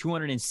 He's played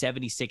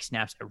 276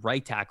 snaps at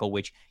right tackle,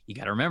 which you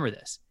got to remember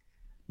this.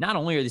 Not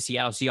only are the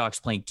Seattle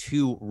Seahawks playing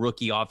two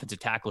rookie offensive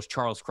tackles,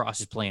 Charles Cross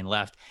is playing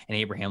left and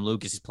Abraham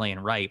Lucas is playing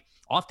right.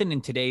 Often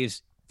in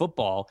today's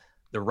football,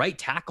 the right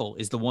tackle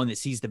is the one that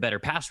sees the better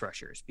pass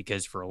rushers,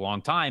 because for a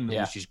long time, it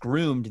was just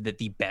groomed that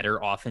the better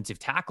offensive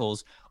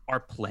tackles are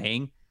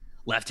playing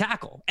left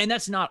tackle. And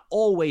that's not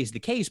always the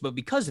case, but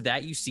because of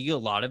that, you see a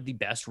lot of the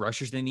best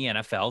rushers in the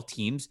NFL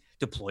teams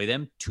deploy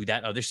them to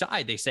that other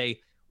side. They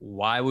say,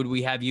 why would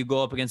we have you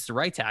go up against the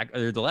right tackle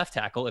or the left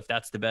tackle if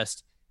that's the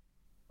best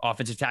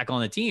offensive tackle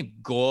on the team?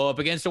 Go up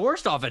against the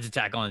worst offensive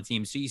tackle on the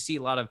team. So you see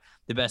a lot of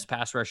the best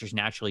pass rushers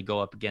naturally go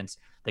up against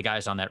the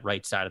guys on that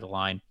right side of the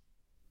line.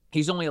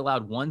 He's only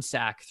allowed one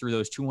sack through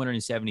those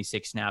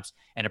 276 snaps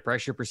and a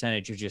pressure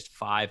percentage of just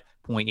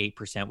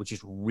 5.8%, which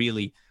is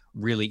really,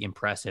 really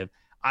impressive.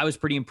 I was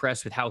pretty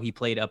impressed with how he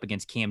played up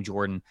against Cam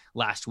Jordan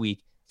last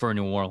week for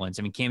New Orleans.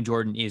 I mean, Cam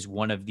Jordan is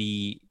one of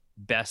the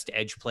best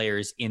edge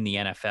players in the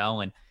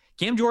NFL, and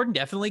Cam Jordan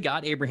definitely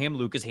got Abraham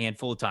Lucas a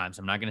handful of times.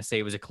 I'm not going to say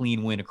it was a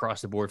clean win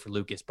across the board for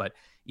Lucas, but,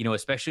 you know,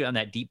 especially on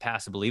that deep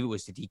pass, I believe it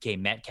was to DK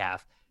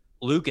Metcalf,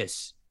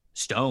 Lucas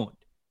stoned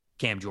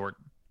Cam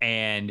Jordan.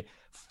 And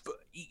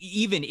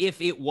even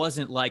if it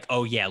wasn't like,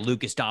 oh yeah,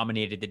 Lucas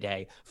dominated the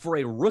day, for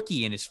a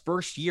rookie in his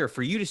first year,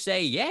 for you to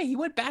say, yeah, he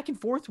went back and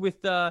forth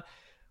with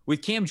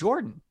Cam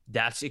Jordan,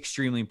 that's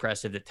extremely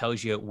impressive. That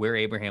tells you where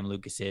Abraham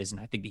Lucas is,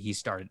 and I think that he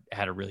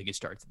had a really good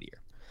start to the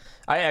year.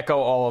 I echo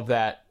all of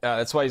that.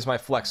 That's why he's my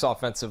flex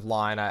offensive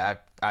line.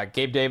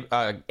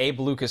 Abe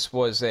Lucas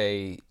was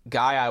a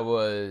guy I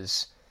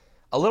was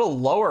a little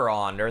lower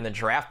on during the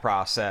draft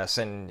process,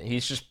 and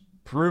he's just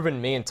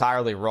proven me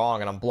entirely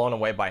wrong, and I'm blown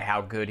away by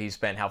how good he's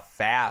been, how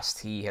fast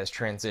he has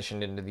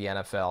transitioned into the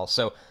NFL.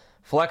 So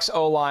Flex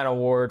O-Line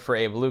award for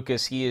Abe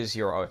Lucas. He is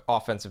your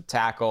offensive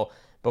tackle.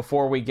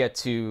 Before we get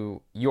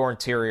to your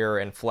interior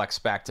and flex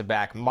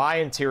back-to-back, my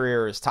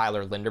interior is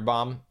Tyler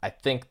Linderbaum. I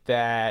think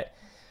that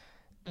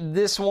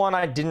this one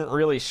I didn't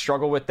really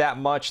struggle with that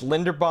much.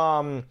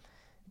 Linderbaum,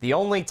 the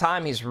only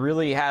time he's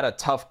really had a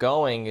tough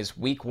going is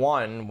week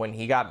one when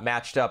he got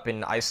matched up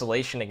in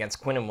isolation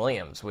against Quinnen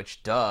Williams,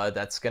 which,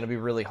 that's going to be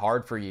really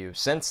hard for you.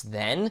 Since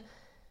then,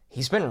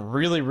 he's been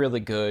really, really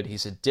good.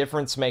 He's a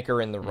difference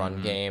maker in the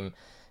run game.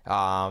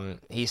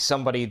 He's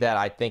somebody that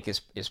I think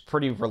is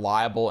pretty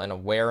reliable and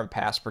aware in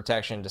pass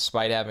protection,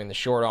 despite having the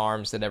short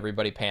arms that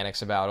everybody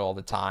panics about all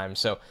the time.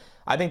 So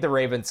I think the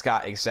Ravens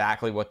got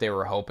exactly what they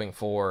were hoping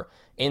for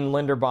in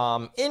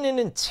Linderbaum, in an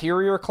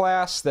interior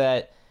class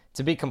that,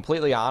 to be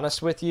completely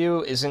honest with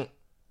you, isn't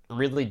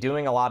really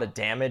doing a lot of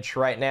damage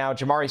right now.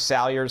 Jamari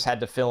Salyers had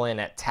to fill in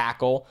at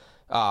tackle,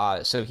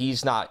 so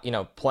he's not,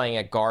 playing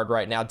at guard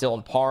right now.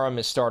 Dylan Parham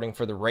is starting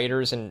for the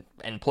Raiders and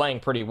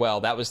playing pretty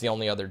well. That was the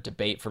only other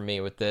debate for me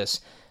with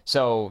this.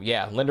 So,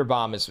 yeah,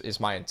 Linderbaum is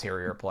my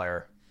interior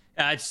player.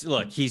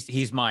 Look,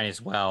 he's mine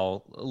as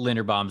well.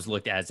 Linderbaum's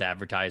looked as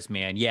advertised,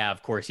 man. Yeah,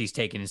 of course, he's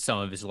taken some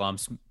of his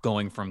lumps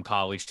going from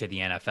college to the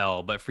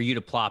NFL, but for you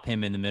to plop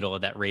him in the middle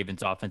of that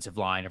Ravens offensive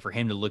line and for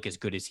him to look as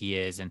good as he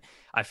is, and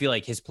I feel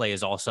like his play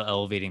is also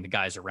elevating the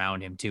guys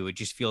around him too. It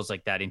just feels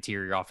like that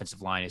interior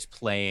offensive line is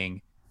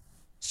playing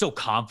so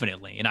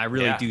confidently, and I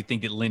really do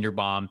think that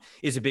Linderbaum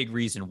is a big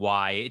reason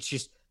why. It's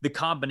just the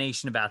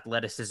combination of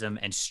athleticism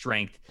and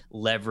strength,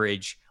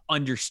 leverage,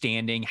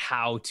 understanding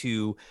how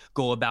to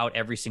go about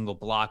every single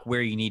block,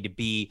 where you need to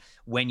be,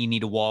 when you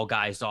need to wall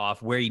guys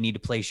off, where you need to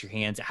place your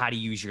hands, how to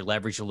use your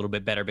leverage a little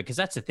bit better. Because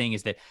that's the thing,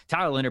 is that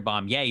Tyler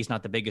Linderbaum, he's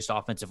not the biggest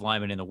offensive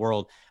lineman in the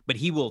world, but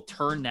he will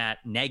turn that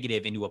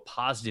negative into a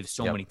positive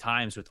so many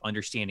times with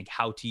understanding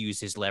how to use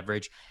his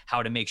leverage,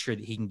 how to make sure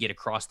that he can get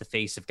across the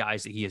face of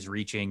guys that he is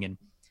reaching. And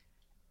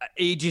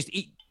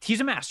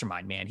he's a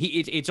mastermind, man.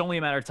 It's only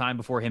a matter of time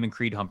before him and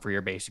Creed Humphrey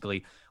are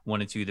basically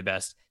one and two of the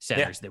best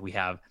centers that we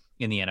have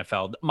in the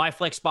NFL. My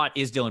flex spot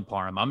is Dylan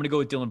Parham. I'm going to go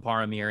with Dylan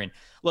Parham here. And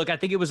look, I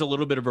think it was a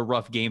little bit of a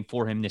rough game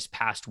for him this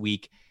past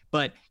week,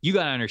 but you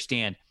got to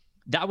understand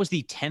that was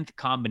the 10th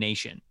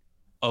combination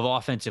of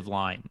offensive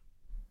line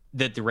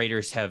that the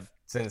Raiders have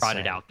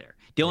trotted out there.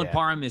 Dylan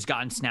Parham has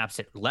gotten snaps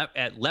at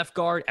left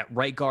guard, at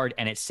right guard,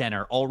 and at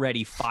center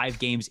already 5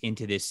 games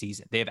into this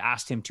season. They have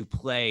asked him to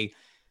play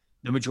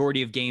the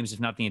majority of games, if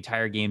not the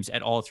entire games,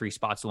 at all 3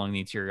 spots along the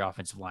interior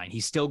offensive line.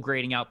 He's still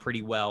grading out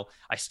pretty well.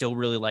 I still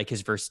really like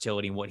his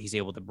versatility and what he's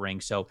able to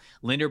bring. So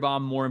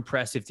Linderbaum, more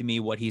impressive to me,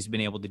 what he's been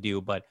able to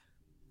do. But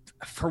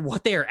for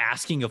what they are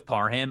asking of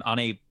Parham on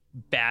a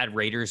bad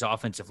Raiders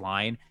offensive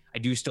line, I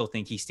do still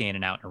think he's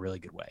standing out in a really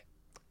good way.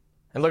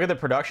 And look at the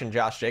production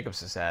Josh Jacobs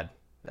has had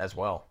as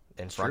well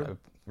in front of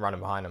running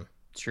behind him.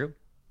 It's true.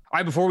 All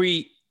right, before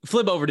we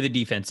flip over to the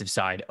defensive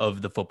side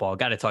of the football,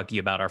 got to talk to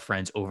you about our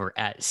friends over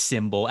at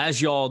SimBull.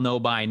 As you all know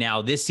by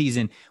now, this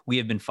season we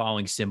have been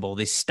following SimBull,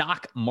 the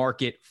stock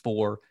market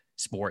for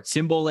sports.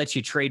 SimBull lets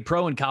you trade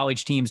pro and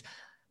college teams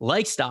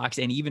like stocks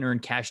and even earn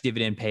cash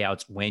dividend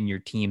payouts when your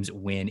teams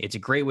win. It's a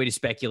great way to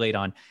speculate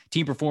on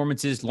team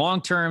performances,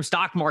 long-term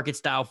stock market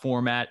style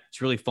format. It's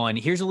really fun.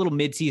 Here's a little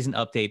midseason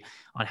update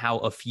on how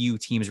a few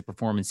teams are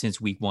performing since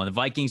week 1. The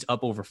Vikings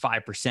up over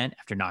 5%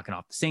 after knocking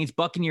off the Saints.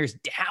 Buccaneers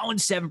down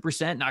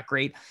 7%. Not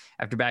great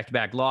after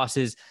back-to-back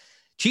losses.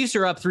 Chiefs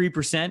are up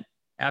 3%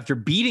 after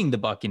beating the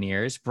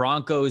Buccaneers.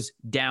 Broncos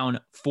down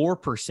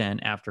 4%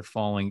 after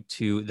falling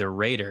to the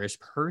Raiders.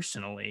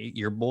 Personally,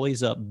 your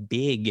boys up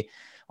big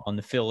on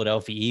the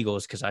Philadelphia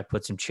Eagles because I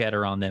put some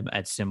cheddar on them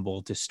at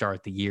SimBull to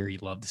start the year.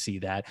 You'd love to see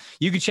that.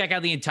 You can check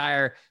out the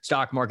entire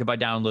stock market by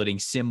downloading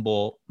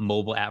SimBull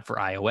mobile app for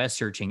iOS,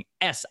 searching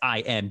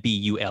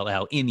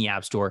SIMBULL in the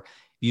App Store.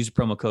 Use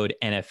promo code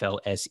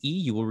NFLSE.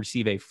 You will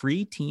receive a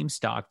free team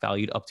stock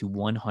valued up to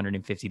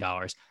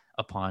 $150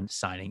 upon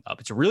signing up.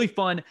 It's a really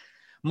fun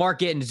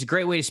market, and it's a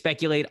great way to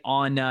speculate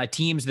on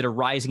teams that are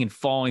rising and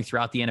falling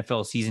throughout the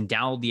NFL season.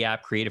 Download the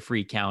app, create a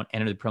free account,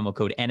 enter the promo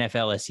code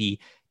NFLSE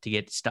to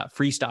get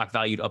free stock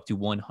valued up to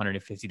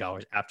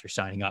 $150 after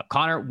signing up.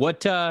 Connor, what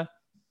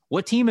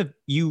team have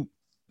you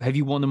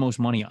won the most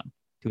money on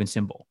doing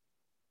SimBull?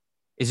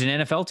 Is it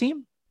an NFL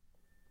team?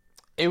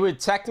 It would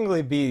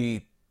technically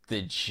be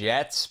the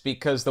Jets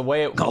because the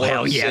way it works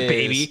hell yeah,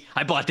 baby.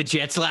 I bought the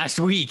Jets last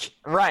week.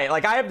 Right.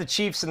 Like I have the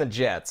Chiefs and the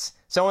Jets.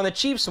 So when the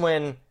Chiefs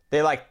win,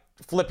 they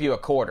flip you a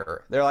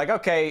quarter. They're like,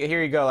 okay,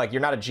 here you go. Like,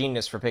 you're not a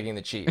genius for picking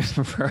the Chiefs.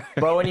 Right.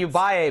 But when you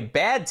buy a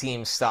bad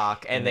team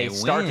stock and they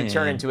start to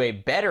turn into a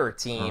better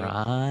team,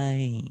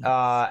 right.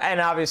 And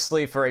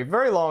obviously for a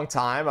very long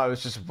time, I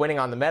was just winning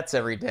on the Mets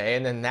every day,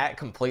 and then that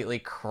completely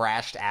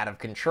crashed out of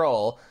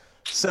control.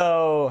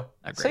 So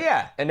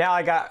yeah, and now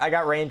I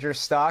got Rangers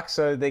stock,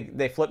 so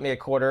they flipped me a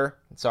quarter.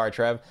 Sorry,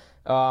 Trev.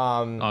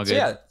 All good. So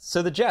yeah,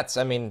 so the Jets.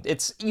 I mean,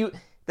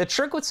 the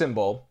trick with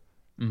SimBull,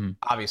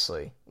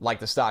 obviously, like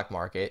the stock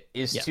market,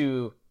 is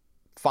to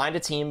find a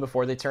team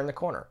before they turn the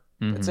corner.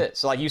 That's it.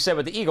 So like you said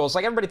with the Eagles,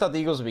 like everybody thought the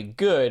Eagles would be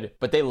good,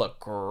 but they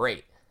look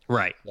great.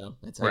 Right. So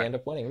that's how you end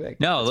up winning big.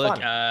 No, it's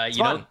look, fun.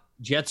 you know,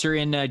 Jets are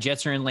in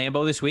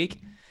Lambeau this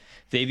week.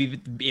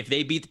 If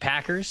they beat the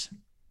Packers,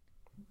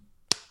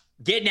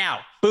 getting out.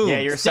 Boom. Yeah,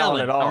 you're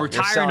selling it all. I'm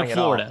retiring to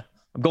Florida.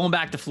 I'm going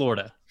back to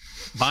Florida,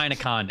 buying a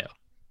condo.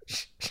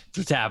 That's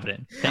what's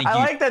happening. Thank you. I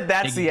like that.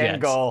 That's the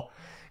end goal.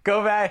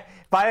 Go back,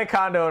 buy a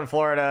condo in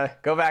Florida.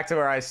 Go back to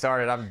where I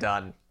started. I'm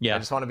done. Yeah, I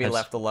just want to be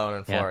left alone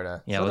in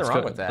Florida. Yeah, There's nothing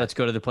wrong with that. Let's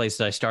go to the place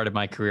that I started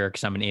my career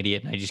because I'm an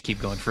idiot and I just keep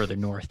going further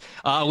north.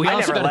 I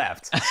never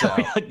left. So.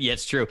 Yeah,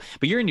 it's true.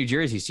 But you're in New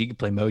Jersey, so you can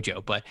play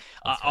Mojo. But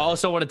I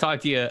also want to talk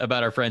to you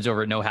about our friends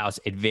over at No House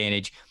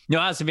Advantage. No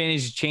House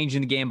Advantage is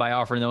changing the game by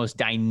offering the most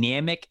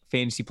dynamic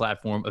fantasy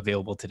platform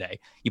available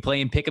today. You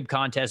play in pickup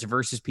contests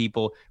versus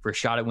people for a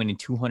shot at winning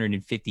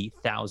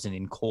 $250,000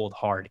 in cold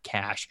hard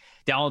cash.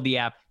 Download the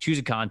app, choose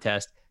a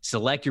contest,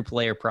 select your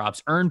player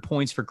props, earn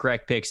points for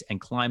correct picks,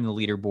 and climb the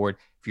leaderboard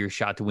for your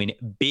shot to win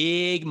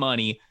big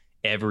money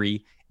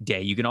every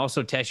day. You can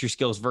also test your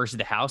skills versus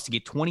the house to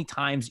get 20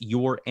 times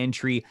your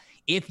entry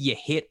if you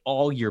hit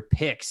all your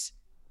picks.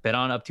 Bet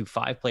on up to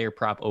 5-player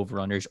prop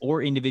over-unders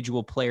or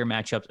individual player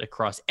matchups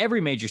across every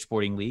major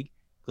sporting league,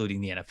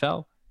 including the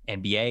NFL,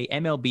 NBA,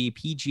 MLB,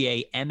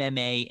 PGA,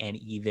 MMA, and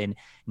even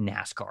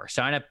NASCAR.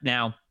 Sign up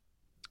now.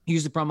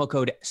 Use the promo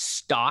code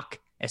STOCK,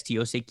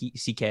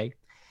 STOCK,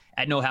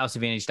 at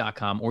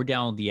nohouseadvantage.com or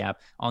download the app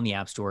on the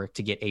App Store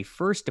to get a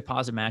first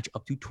deposit match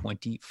up to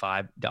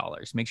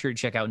 $25. Make sure to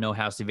check out No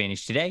House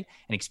Advantage today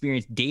and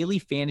experience daily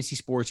fantasy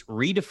sports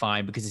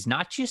redefined because it's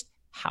not just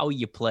how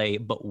you play,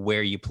 but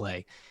where you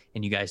play.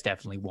 And you guys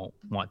definitely won't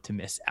want to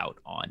miss out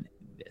on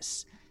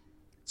this.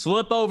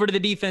 Flip over to the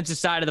defensive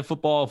side of the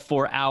football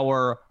for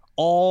our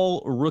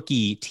all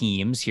rookie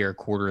teams here, a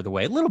quarter of the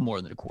way, a little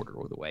more than a quarter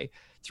of the way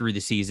through the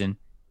season.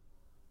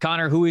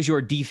 Connor, who is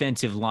your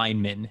defensive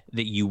lineman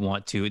that you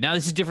want to? Now,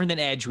 this is different than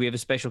edge. We have a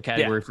special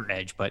category for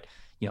edge, but,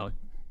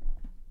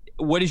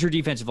 what is your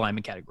defensive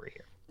lineman category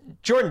here?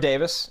 Jordan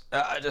Davis,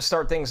 to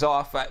start things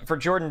off. For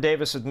Jordan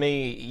Davis with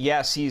me,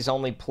 yes, he's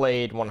only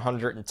played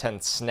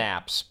 110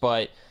 snaps,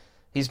 but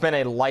he's been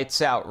a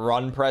lights-out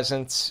run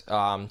presence.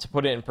 To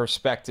put it in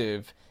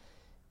perspective,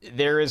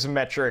 there is a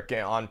metric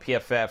on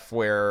PFF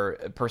where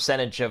a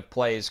percentage of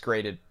plays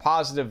graded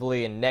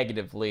positively and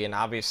negatively, and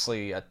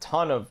obviously a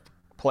ton of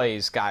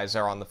plays guys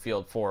are on the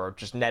field for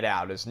just net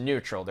out as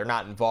neutral. They're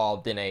not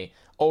involved in a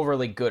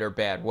overly good or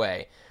bad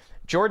way.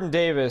 Jordan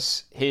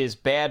Davis, his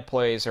bad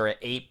plays are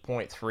at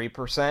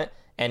 8.3%,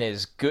 and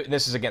his good,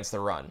 this is against the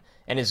run,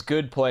 and his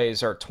good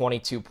plays are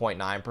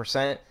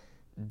 22.9%.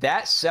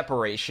 That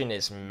separation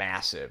is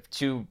massive.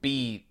 To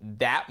be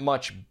that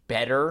much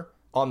better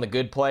on the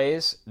good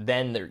plays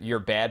than your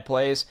bad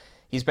plays.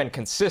 He's been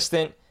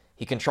consistent.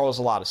 He controls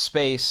a lot of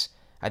space.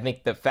 I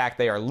think the fact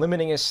they are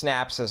limiting his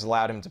snaps has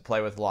allowed him to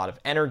play with a lot of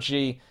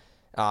energy.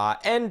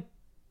 And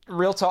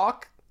real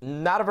talk,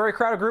 not a very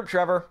crowded group,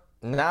 Trevor.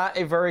 Not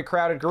a very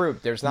crowded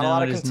group. There's not a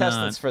lot of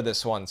contestants for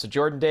this one. So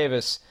Jordan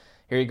Davis,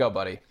 here you go,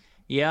 buddy.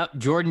 Yep,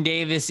 Jordan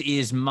Davis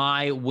is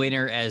my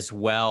winner as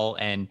well.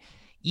 And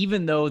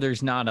even though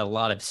there's not a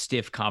lot of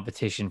stiff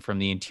competition from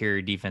the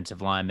interior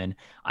defensive linemen,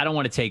 I don't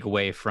want to take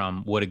away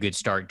from what a good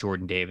start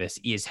Jordan Davis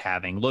is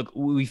having. Look,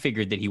 we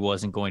figured that he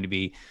wasn't going to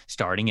be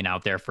starting and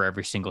out there for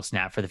every single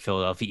snap for the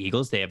Philadelphia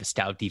Eagles. They have a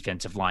stout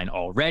defensive line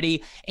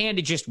already, and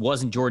it just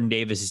wasn't Jordan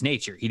Davis's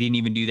nature. He didn't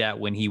even do that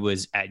when he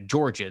was at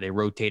Georgia. They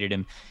rotated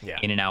him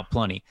in and out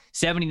plenty.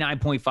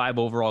 79.5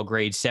 overall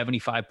grade,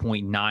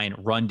 75.9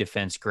 run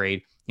defense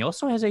grade. He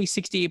also has a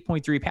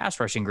 68.3 pass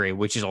rushing grade,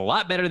 which is a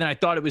lot better than I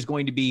thought it was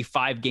going to be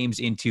 5 games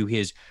into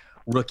his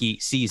rookie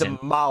season.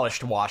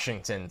 Demolished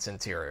Washington's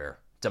interior.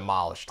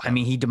 Demolished him. I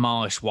mean, he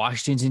demolished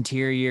Washington's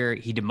interior.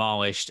 He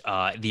demolished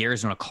the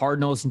Arizona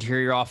Cardinals'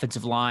 interior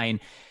offensive line.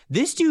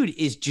 This dude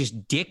is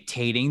just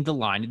dictating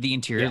the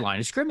interior line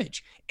of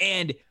scrimmage.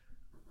 And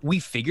we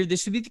figured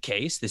this would be the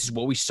case. This is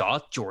what we saw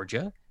at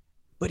Georgia.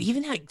 But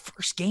even that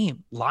first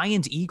game,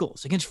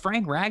 Lions-Eagles against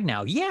Frank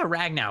Ragnow. Yeah,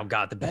 Ragnow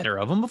got the better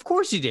of him. Of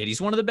course he did. He's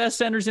one of the best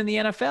centers in the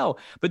NFL.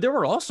 But there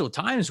were also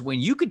times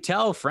when you could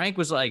tell Frank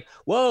was like,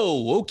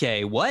 whoa,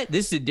 okay, what?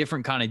 This is a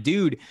different kind of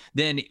dude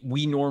than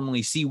we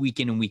normally see week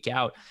in and week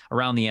out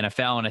around the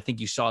NFL. And I think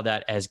you saw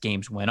that as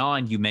games went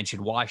on. You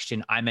mentioned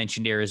Washington. I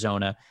mentioned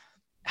Arizona.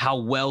 How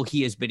well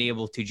he has been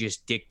able to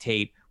just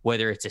dictate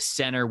whether it's a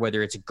center,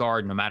 whether it's a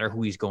guard, no matter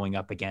who he's going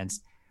up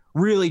against.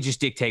 Really just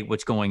dictate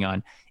what's going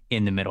on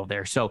in the middle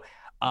there. So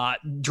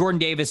Jordan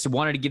Davis,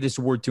 wanted to give this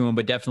award to him,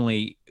 but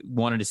definitely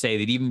wanted to say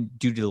that even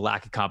due to the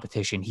lack of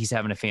competition, he's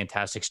having a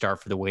fantastic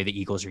start for the way the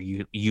Eagles are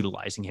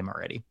utilizing him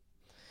already.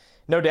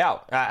 No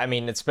doubt. I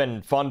mean, it's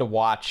been fun to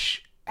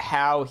watch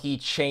how he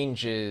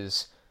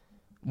changes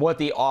what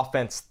the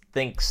offense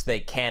thinks they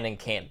can and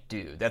can't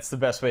do. That's the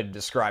best way to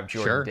describe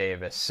Jordan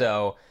Davis.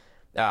 So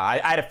I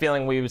had a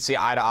feeling we would see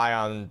eye to eye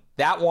on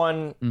that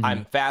one. Mm-hmm.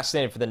 I'm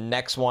fascinated for the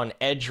next one,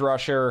 edge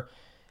rusher.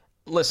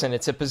 Listen,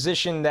 it's a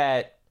position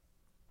that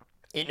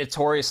it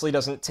notoriously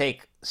doesn't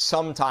take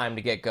some time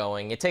to get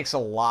going. It takes a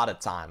lot of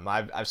time.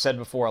 I've said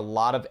before, a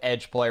lot of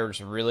edge players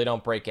really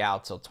don't break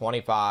out till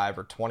 25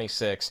 or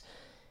 26.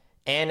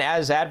 And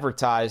as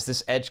advertised,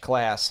 this edge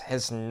class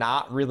has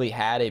not really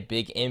had a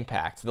big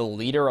impact. The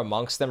leader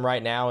amongst them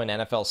right now in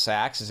NFL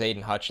sacks is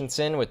Aiden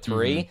Hutchinson with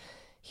 3. Mm-hmm.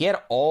 He had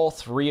all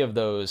 3 of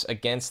those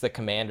against the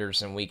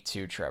Commanders in week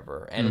 2,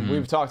 Trevor. And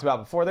we've talked about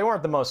before, they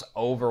weren't the most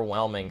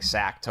overwhelming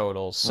sack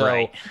totals.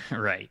 So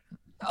right.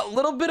 A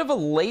little bit of a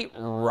late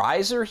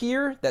riser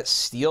here that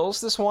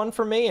steals this one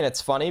for me. And it's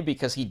funny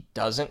because he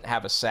doesn't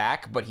have a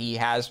sack, but he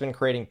has been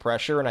creating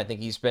pressure. And I think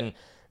he's been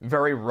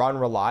very run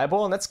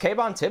reliable. And that's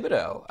Kayvon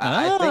Thibodeau.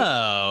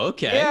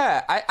 Okay.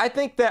 Yeah, I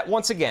think that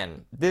once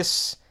again,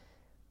 this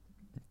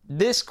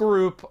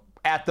group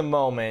at the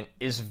moment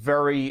is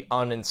very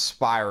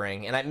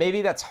uninspiring. And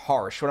maybe that's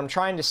harsh. What I'm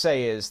trying to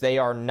say is they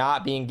are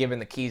not being given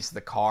the keys to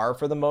the car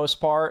for the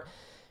most part.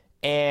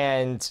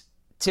 And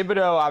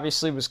Thibodeau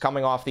obviously was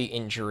coming off the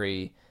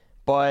injury,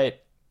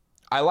 but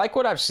I like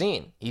what I've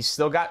seen. He's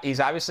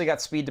obviously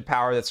got speed to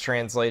power that's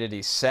translated.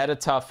 He's set a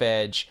tough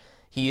edge.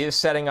 He is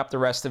setting up the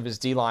rest of his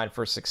D-line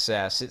for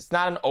success. It's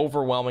not an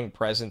overwhelming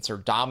presence or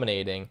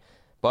dominating,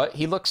 but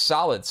he looks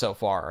solid so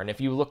far. And if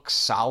you look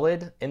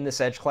solid in this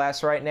edge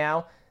class right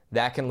now,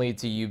 that can lead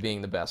to you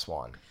being the best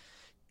one.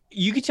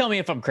 You can tell me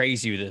if I'm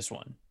crazy with this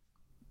one,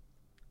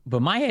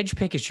 but my edge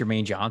pick is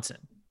Jermaine Johnson.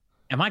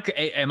 Am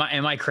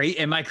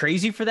I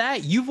crazy for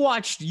that? You've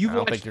watched. I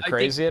don't think you're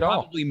crazy at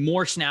all. Probably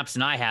more snaps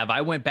than I have.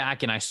 I went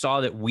back and I saw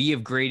that we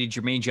have graded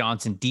Jermaine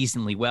Johnson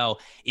decently well,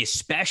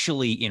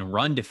 especially in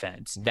run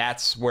defense.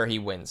 That's where he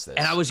wins this.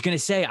 And I was gonna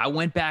say, I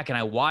went back and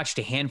I watched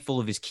a handful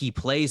of his key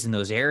plays in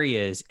those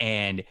areas,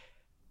 and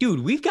dude,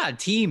 we've got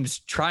teams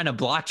trying to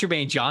block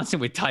Jermaine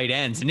Johnson with tight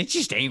ends, and it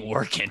just ain't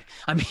working.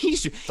 I mean,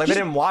 it's like they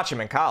didn't watch him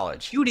in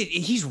college. Dude,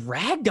 he's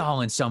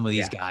ragdolling some of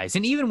these guys.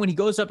 And even when he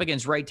goes up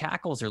against right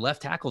tackles or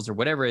left tackles or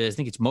whatever it is, I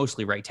think it's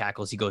mostly right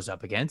tackles he goes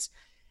up against.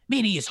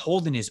 Man, he is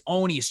holding his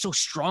own. He is so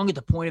strong at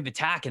the point of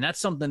attack. And that's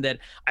something that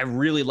I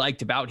really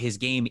liked about his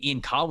game in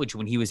college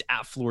when he was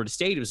at Florida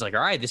State. It was like,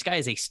 all right, this guy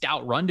is a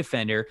stout run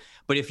defender.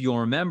 But if you'll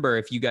remember,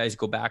 if you guys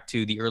go back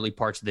to the early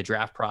parts of the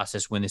draft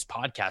process when this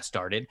podcast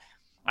started,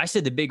 I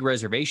said the big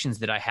reservations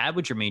that I had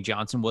with Jermaine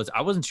Johnson was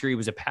I wasn't sure he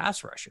was a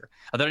pass rusher.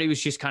 I thought he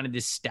was just kind of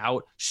this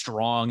stout,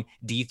 strong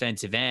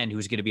defensive end who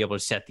was going to be able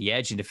to set the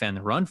edge and defend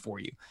the run for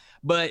you.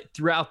 But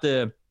throughout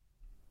that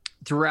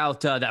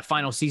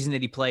final season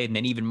that he played, and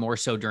then even more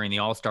so during the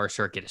All-Star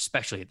circuit,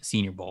 especially at the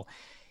Senior Bowl,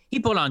 he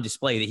put on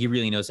display that he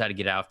really knows how to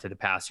get out to the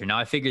passer. Now,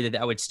 I figured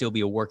that would still be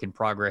a work in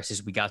progress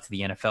as we got to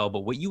the NFL,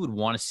 but what you would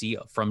want to see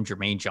from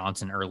Jermaine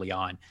Johnson early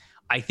on,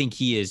 I think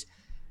he is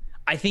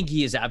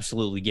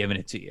absolutely giving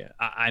it to you.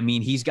 I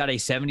mean, he's got a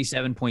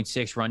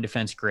 77.6 run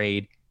defense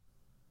grade.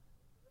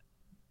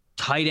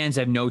 Tight ends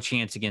have no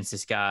chance against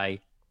this guy.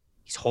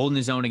 He's holding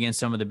his own against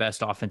some of the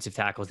best offensive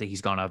tackles that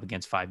he's gone up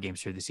against 5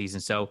 games through the season.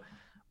 So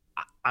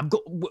I'm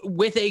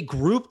with a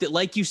group that,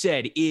 like you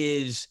said,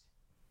 is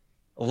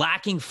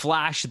lacking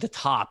flash at the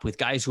top with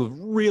guys who have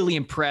really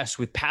impressed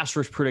with pass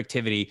rush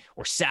productivity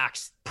or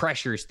sacks,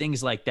 pressures,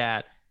 things like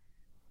that.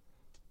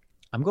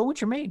 I'm going with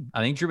Jermaine. I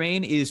think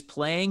Jermaine is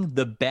playing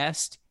the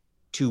best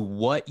to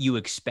what you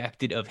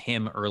expected of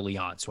him early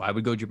on. So I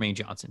would go Jermaine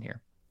Johnson here.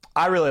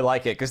 I really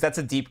like it because that's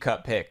a deep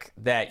cut pick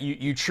that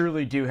you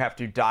truly do have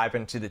to dive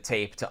into the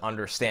tape to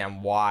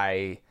understand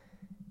why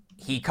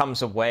he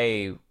comes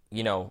away,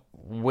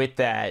 with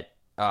that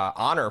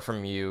honor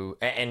from you.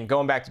 And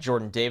going back to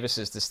Jordan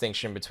Davis's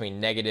distinction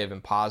between negative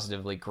and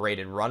positively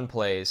graded run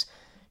plays,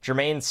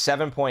 Jermaine's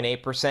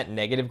 7.8%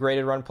 negative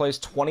graded run plays,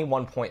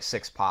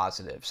 21.6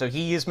 positive. So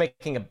he is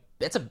making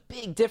that's a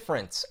big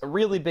difference, a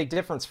really big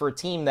difference for a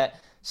team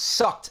that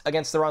sucked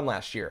against the run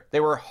last year.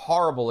 They were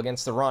horrible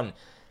against the run.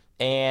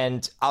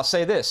 And I'll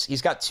say this,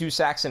 he's got 2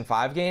 sacks in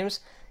 5 games.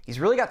 He's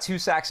really got 2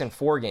 sacks in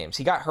 4 games.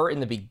 He got hurt in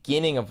the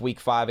beginning of week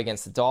 5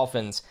 against the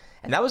Dolphins.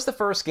 And that was the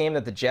first game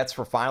that the Jets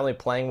were finally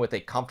playing with a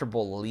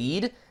comfortable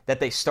lead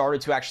that they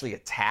started to actually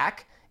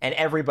attack. And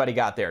everybody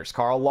got theirs.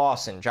 Carl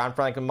Lawson, John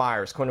Franklin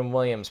Myers, Quinton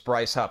Williams,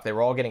 Bryce Huff. They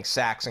were all getting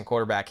sacks and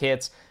quarterback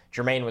hits.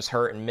 Jermaine was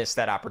hurt and missed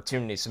that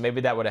opportunity. So maybe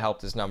that would have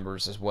helped his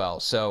numbers as well.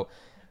 So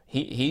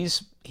he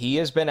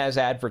has been as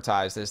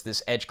advertised as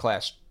this edge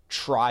class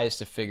tries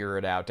to figure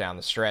it out down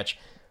the stretch.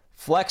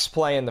 Flex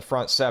play in the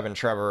front 7,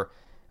 Trevor.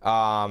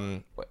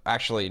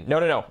 Actually, no,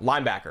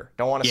 linebacker.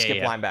 Don't want to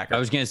skip linebacker. I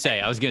was gonna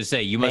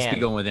say you must be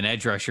going with an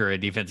edge rusher or a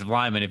defensive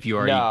lineman if you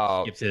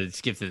already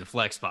skip to the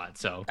flex spot.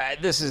 So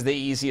this is the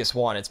easiest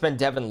one. It's been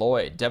Devin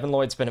Lloyd. Devin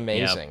Lloyd's been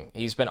amazing. Yep.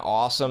 He's been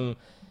awesome.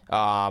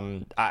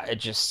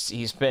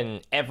 He's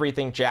been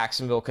everything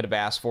Jacksonville could have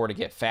asked for to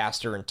get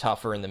faster and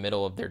tougher in the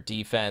middle of their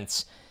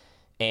defense,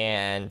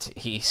 and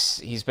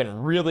he's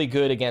been really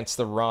good against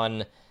the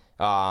run.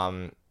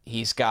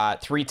 He's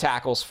got 3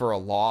 tackles for a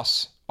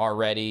loss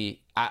already.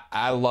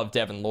 I love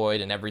Devin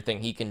Lloyd and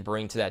everything he can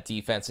bring to that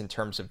defense in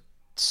terms of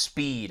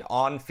speed,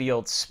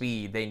 on-field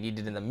speed. They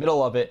needed in the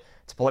middle of it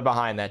to play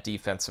behind that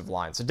defensive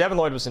line. So Devin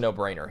Lloyd was a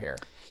no-brainer here.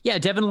 Yeah,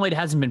 Devin Lloyd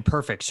hasn't been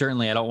perfect.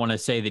 Certainly, I don't want to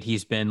say that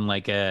he's been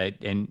like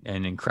an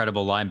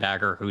incredible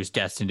linebacker who's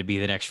destined to be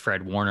the next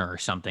Fred Warner or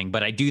something.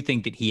 But I do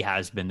think that he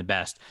has been the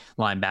best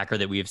linebacker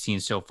that we have seen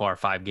so far,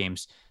 5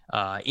 games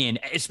in,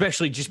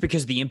 especially just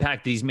because of the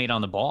impact that he's made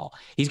on the ball.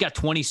 He's got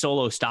 20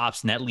 solo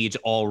stops, and that leads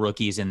all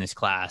rookies in this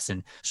class.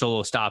 And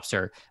solo stops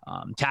are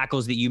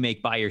tackles that you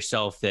make by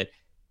yourself that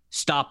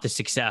stop the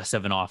success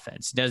of an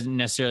offense. Doesn't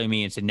necessarily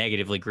mean it's a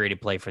negatively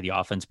graded play for the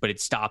offense, but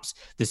it stops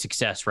the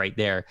success right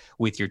there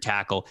with your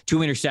tackle. 2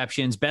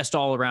 interceptions, best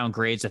all-around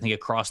grades, I think,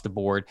 across the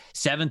board.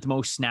 7th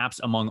most snaps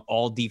among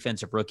all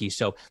defensive rookies.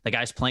 So the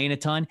guy's playing a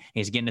ton, and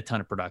he's getting a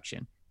ton of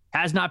production.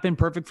 Has not been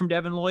perfect from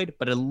Devin Lloyd,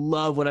 but I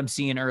love what I'm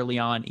seeing early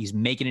on. He's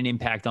making an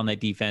impact on that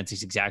defense.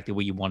 He's exactly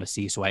what you want to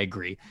see, so I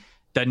agree.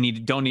 Don't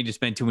need to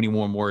spend too many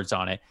warm words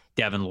on it.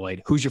 Devin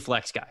Lloyd. Who's your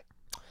flex guy?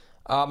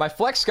 My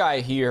flex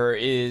guy here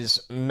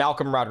is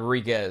Malcolm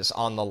Rodriguez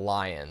on the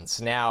Lions.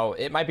 Now,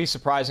 it might be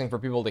surprising for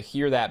people to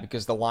hear that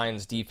because the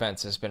Lions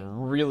defense has been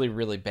really,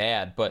 really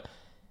bad, but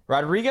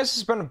Rodriguez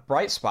has been a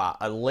bright spot,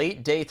 a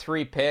late day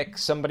 3 pick,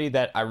 somebody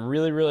that I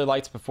really, really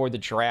liked before the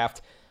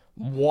draft.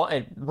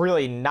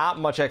 Really not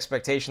much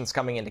expectations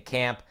coming into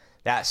camp.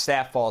 That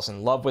staff falls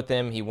in love with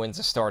him. He wins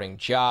a starting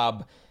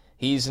job.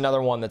 He's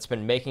another one that's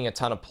been making a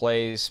ton of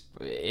plays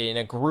in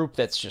a group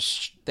that's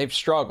just, they've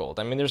struggled.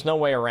 I mean, there's no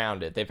way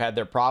around it. They've had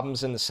their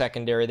problems in the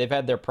secondary. They've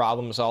had their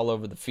problems all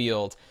over the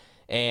field.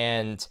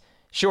 And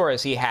sure,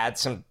 has he had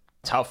some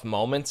tough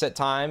moments at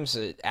times,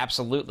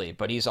 absolutely,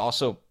 but he's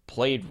also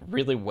played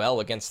really well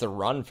against the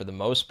run for the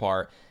most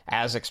part,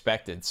 as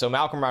expected. So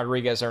Malcolm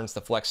Rodriguez earns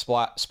the flex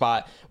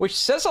spot, which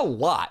says a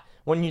lot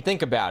when you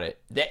think about it.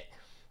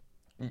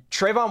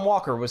 Trayvon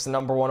Walker was the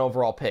number 1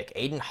 overall pick.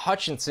 Aiden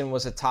Hutchinson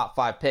was a top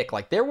 5 pick.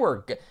 Like,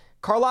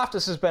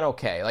 Karlaftis has been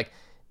okay. Like,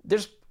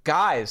 there's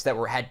guys that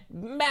had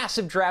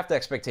massive draft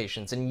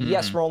expectations, and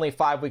yes, we're only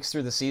 5 weeks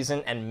through the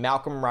season, and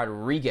Malcolm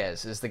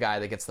Rodriguez is the guy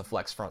that gets the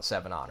flex front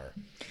 7 honor.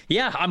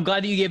 Yeah, I'm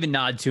glad that you gave a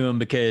nod to him,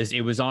 because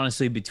it was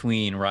honestly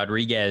between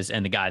Rodriguez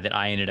and the guy that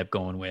I ended up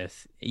going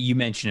with. You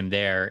mentioned him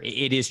there.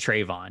 It is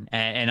Trayvon,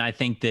 and I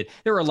think that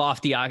there were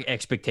lofty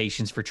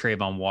expectations for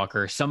Trayvon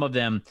Walker. Some of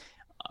them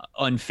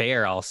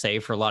unfair, I'll say,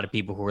 for a lot of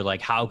people who were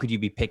like, how could you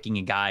be picking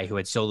a guy who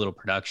had so little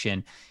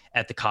production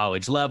at the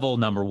college level,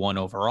 number 1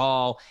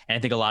 overall? And I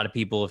think a lot of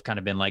people have kind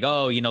of been like,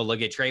 oh,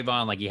 look at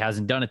Trayvon, like he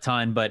hasn't done a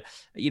ton. But,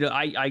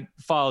 I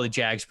follow the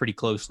Jags pretty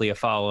closely. I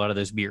follow a lot of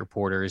those beat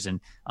reporters, and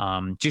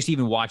just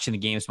even watching the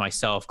games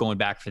myself, going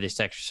back for this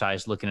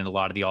exercise, looking at a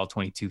lot of the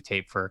all-22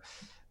 tape for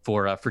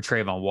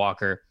Trayvon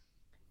Walker.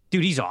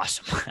 Dude, he's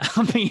awesome.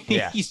 I mean,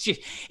 yeah.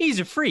 He's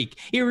a freak.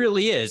 He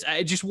really is.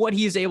 Just what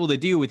he is able to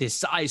do with his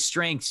size,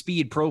 strength,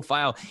 speed,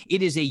 profile.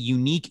 It is a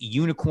unique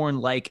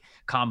unicorn-like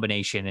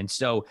combination. And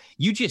so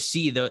you just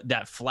see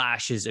that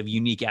flashes of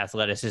unique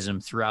athleticism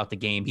throughout the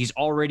game. He's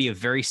already a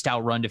very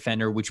stout run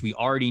defender, which we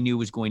already knew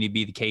was going to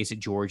be the case at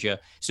Georgia.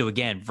 So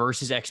again,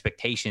 versus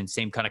expectations,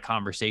 same kind of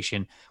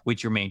conversation with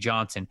Jermaine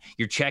Johnson.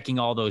 You're checking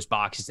all those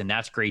boxes, and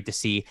that's great to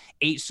see.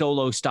 8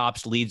 solo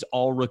stops, leads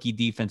all rookie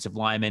defensive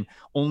linemen.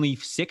 Only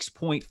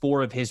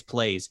 6.4 of his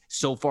plays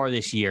so far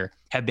this year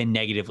have been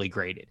negatively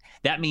graded.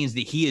 That means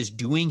that he is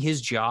doing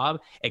his job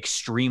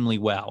extremely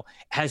well.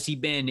 Has he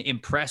been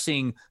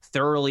impressing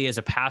thoroughly as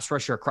a pass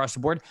rusher across the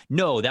board?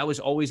 No, that was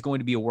always going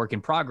to be a work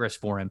in progress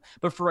for him.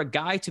 But for a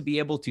guy to be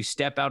able to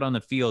step out on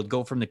the field,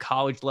 go from the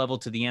college level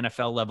to the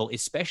NFL level,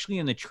 especially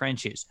in the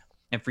trenches,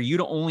 and for you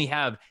to only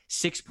have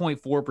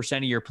 6.4%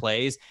 of your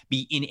plays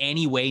be in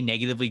any way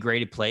negatively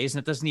graded plays, and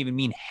that doesn't even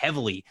mean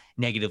heavily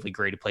negatively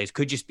graded plays,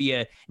 could just be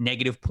a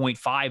negative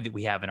 0.5 that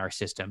we have in our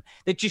system.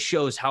 That just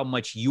shows how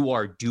much you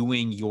are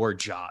doing your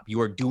job.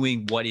 You are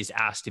doing what is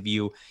asked of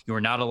you. You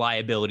are not a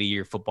liability to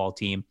your football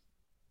team.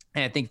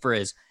 And I think for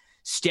as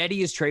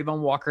steady as Trayvon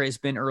Walker has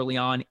been early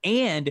on,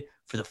 and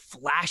for the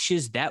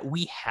flashes that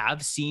we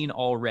have seen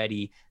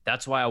already,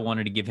 that's why I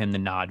wanted to give him the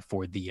nod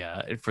for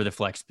the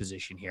flex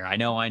position here. I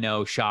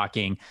know,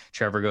 shocking.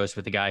 Trevor goes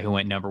with the guy who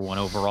went number 1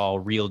 overall.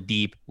 Real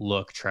deep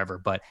look, Trevor.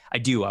 But I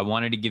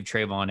wanted to give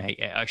Trayvon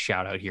a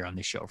shout out here on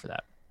this show for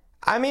that.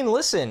 I mean,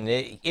 listen,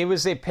 it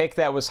was a pick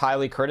that was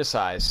highly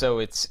criticized, so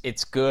it's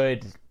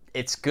good.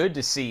 It's good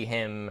to see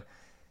him.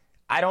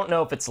 I don't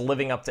know if it's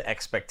living up to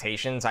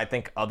expectations. I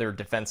think other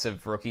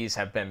defensive rookies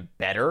have been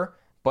better,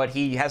 but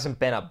he hasn't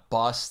been a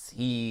bust.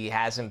 He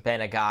hasn't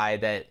been a guy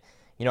that,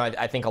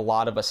 I think a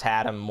lot of us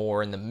had him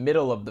more in the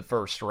middle of the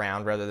first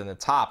round rather than the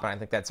top, and I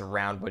think that's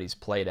around what he's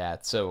played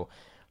at. So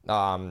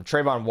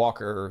Trayvon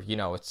Walker,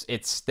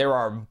 there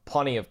are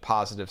plenty of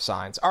positive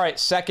signs. All right,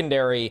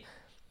 secondary.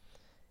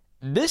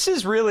 This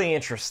is really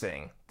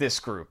interesting, this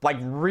group. Like,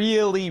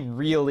 really,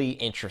 really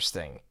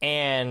interesting.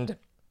 And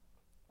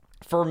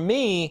for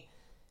me,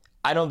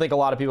 I don't think a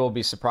lot of people will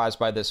be surprised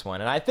by this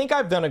one. And I think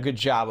I've done a good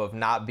job of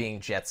not being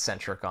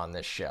Jets-centric on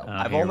this show.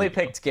 I've only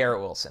picked Garrett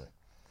Wilson.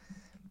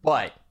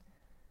 But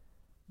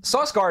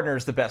Sauce Gardner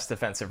is the best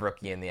defensive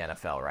rookie in the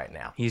NFL right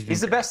now. He's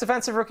the best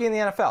defensive rookie in the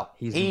NFL.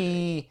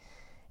 He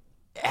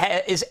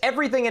is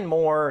everything and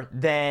more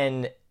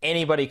than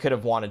anybody could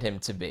have wanted him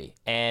to be.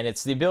 And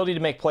it's the ability to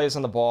make plays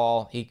on the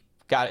ball. He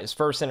got his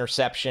first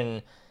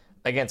interception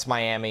against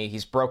Miami.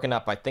 He's broken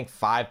up, I think,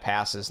 5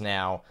 passes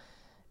now.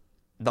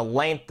 The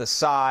length, the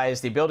size,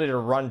 the ability to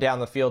run down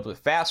the field with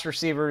fast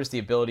receivers, the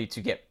ability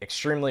to get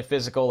extremely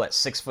physical at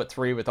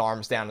 6'3" with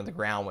arms down to the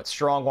ground with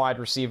strong wide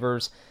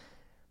receivers.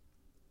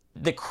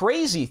 The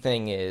crazy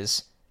thing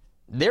is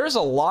there's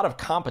a lot of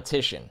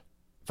competition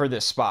for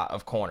this spot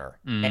of corner.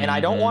 Mm-hmm. And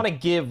I don't want to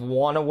give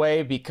one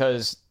away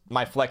because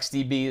my flex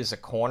DB is a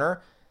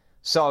corner.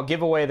 So I'll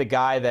give away the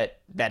guy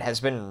that has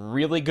been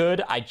really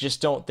good. I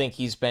just don't think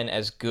he's been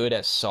as good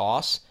as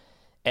Sauce.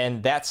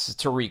 And that's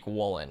Tariq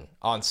Woolen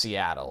on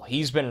Seattle.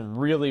 He's been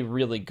really,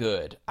 really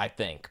good, I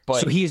think. But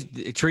so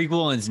Tariq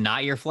Woolen's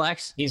not your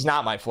flex? He's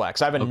not my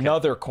flex. I have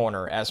another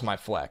corner as my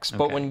flex.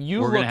 But when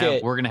you we're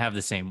going to have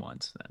the same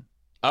ones then.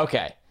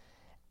 Okay.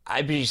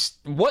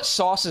 What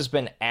Sauce has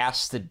been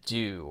asked to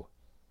do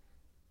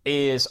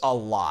is a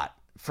lot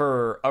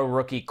for a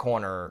rookie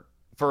corner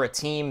for a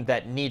team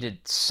that needed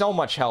so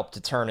much help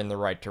to turn in the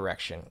right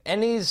direction.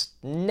 And he's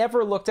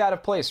never looked out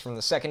of place from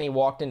the second he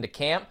walked into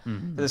camp to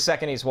the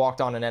second he's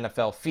walked on an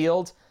NFL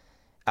field.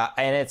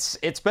 And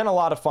it's been a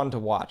lot of fun to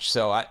watch.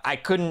 So I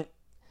couldn't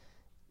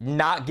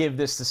not give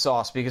this to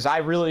Sauce because I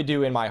really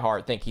do in my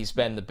heart think he's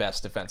been the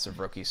best defensive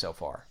rookie so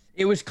far.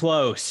 It was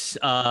close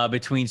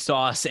between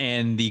Sauce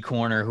and the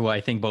corner, who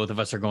I think both of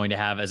us are going to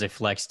have as a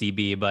flex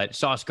DB. But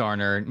Sauce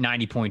Gardner,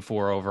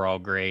 90.4 overall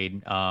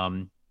grade.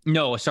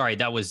 No, sorry,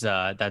 that was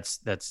that's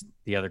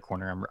the other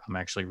corner. I'm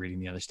actually reading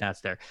the other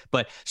stats there.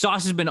 But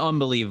Sauce has been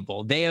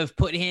unbelievable. They have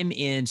put him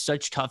in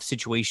such tough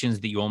situations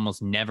that you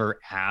almost never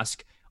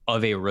ask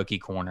of a rookie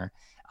corner,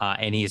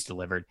 and he has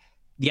delivered.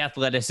 The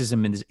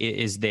athleticism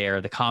is there,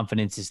 the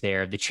confidence is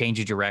there, the change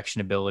of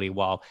direction ability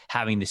while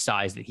having the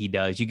size that he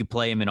does. You could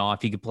play him in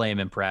off, you could play him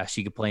in press,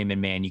 you could play him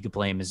in man, you could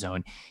play him in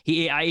zone.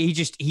 He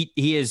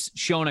has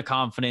shown a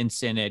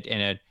confidence in it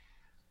and a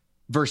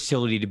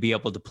versatility to be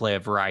able to play a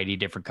variety of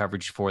different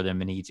coverage for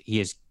them, and he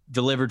has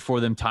delivered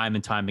for them time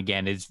and time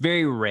again. It's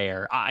very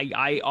rare.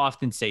 I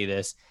often say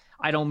this.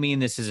 I don't mean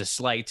this as a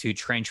slight to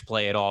trench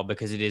play at all,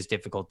 because it is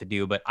difficult to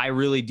do, but I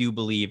really do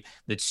believe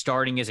that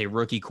starting as a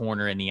rookie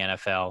corner in the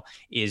NFL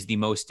is the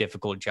most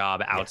difficult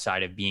job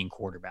outside of being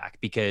quarterback,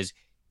 because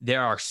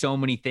there are so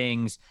many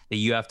things that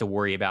you have to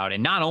worry about.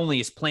 And not only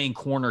is playing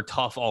corner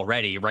tough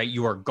already, right?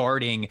 You are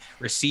guarding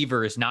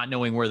receivers, not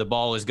knowing where the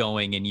ball is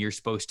going, and you're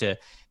supposed to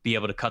be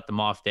able to cut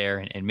them off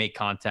there and make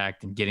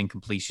contact and getting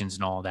completions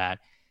and all that.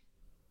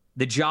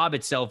 The job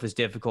itself is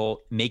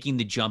difficult. Making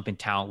the jump in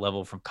talent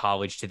level from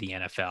college to the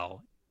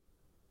NFL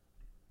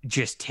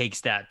just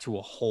takes that to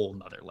a whole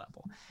nother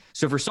level.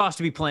 So for Sauce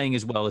to be playing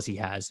as well as he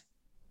has,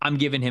 I'm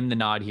giving him the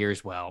nod here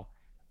as well.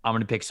 I'm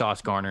going to pick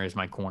Sauce Gardner as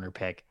my corner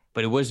pick,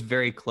 but it was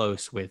very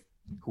close with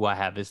who I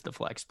have as the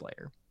flex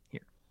player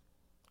here.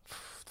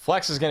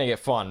 Flex is going to get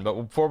fun, but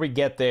before we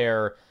get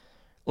there,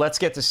 let's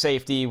get to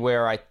safety,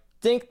 where I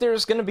think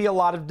there's going to be a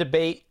lot of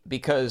debate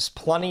because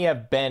plenty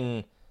have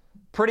been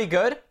pretty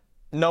good.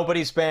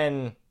 Nobody's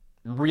been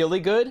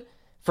really good.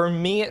 For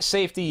me at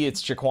safety,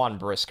 it's Jaquan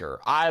Brisker.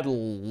 I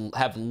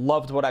have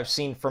loved what I've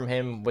seen from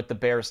him with the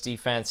Bears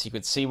defense. You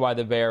could see why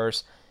the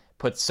Bears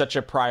put such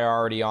a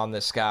priority on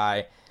this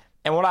guy.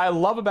 And what I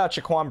love about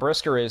Jaquan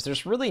Brisker is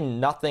there's really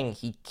nothing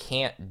he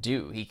can't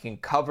do. He can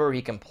cover,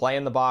 he can play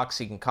in the box,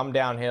 he can come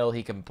downhill,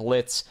 he can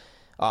blitz.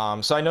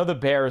 So I know the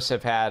Bears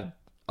have had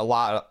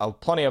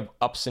plenty of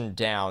ups and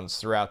downs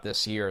throughout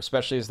this year,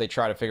 especially as they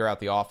try to figure out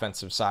the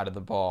offensive side of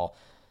the ball.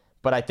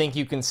 But I think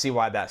you can see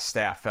why that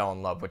staff fell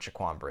in love with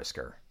Jaquan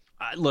Brisker.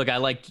 Look, I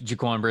liked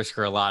Jaquan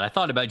Brisker a lot. I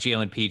thought about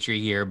Jalen Petrie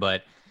here,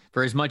 but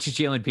for as much as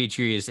Jalen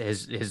Petrie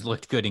has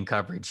looked good in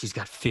coverage, he's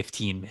got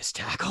 15 missed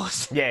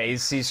tackles. Yeah,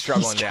 he's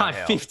struggling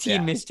downhill. He's got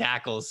 15 missed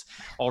tackles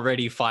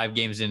already 5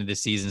 games into the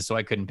season, so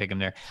I couldn't pick him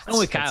there. I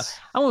went with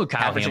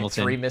Kyle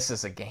Hamilton. 3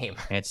 misses a game.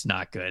 It's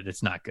not good.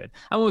 It's not good.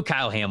 I went with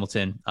Kyle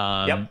Hamilton.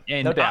 Yep,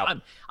 and no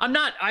doubt. I'm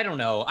not. I don't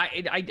know.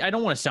 I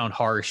don't want to sound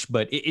harsh,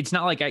 but it's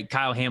not like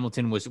Kyle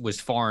Hamilton was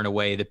far and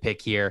away the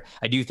pick here.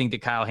 I do think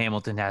that Kyle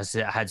Hamilton has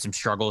had some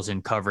struggles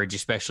in coverage,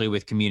 especially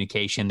with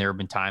communication. There have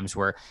been times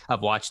where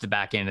I've watched the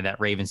back end of that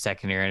Ravens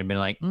secondary and been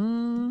like, I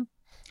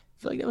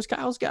feel like that was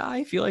Kyle's guy.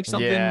 I feel like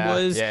something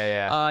was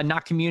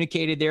not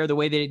communicated there the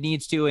way that it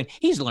needs to. And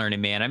he's learning,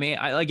 man. I mean,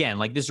 again,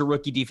 like this is a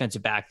rookie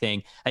defensive back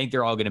thing. I think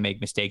they're all going to make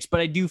mistakes, but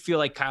I do feel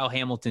like Kyle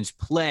Hamilton's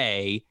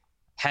play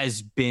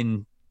has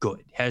been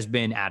good, has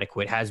been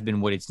adequate, has been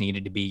what it's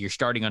needed to be. You're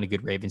starting on a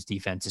good Ravens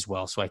defense as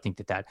well. So I think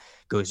that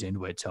goes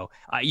into it. So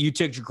you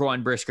took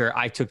Jaquan Brisker.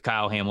 I took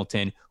Kyle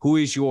Hamilton. Who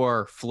is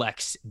your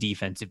flex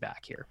defensive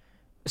back here?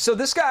 So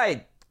this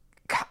guy,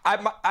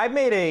 I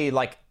made a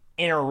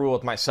inner rule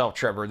with myself,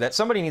 Trevor, that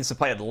somebody needs to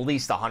play at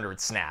least 100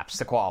 snaps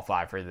to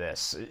qualify for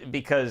this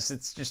because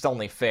it's just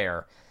only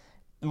fair.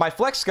 My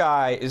flex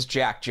guy is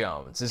Jack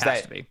Jones.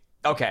 Has to be.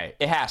 Okay,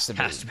 it has to be.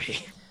 Has to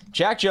be.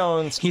 Jack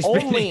Jones, he's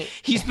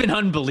been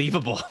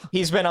unbelievable.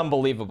 He's been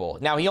unbelievable.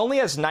 Now, he only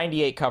has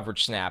 98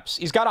 coverage snaps.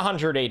 He's got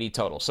 180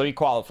 total, so he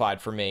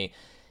qualified for me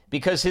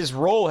because his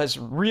role has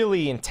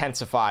really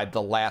intensified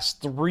the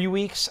last 3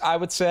 weeks, I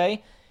would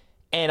say.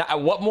 And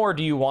what more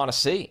do you want to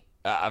see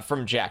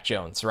from Jack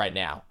Jones right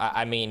now?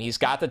 I mean, he's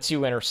got the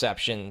 2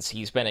 interceptions.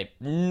 He's been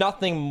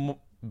nothing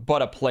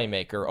but a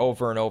playmaker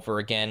over and over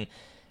again.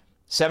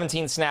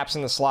 17 snaps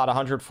in the slot,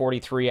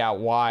 143 out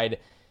wide.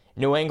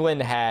 New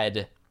England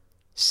had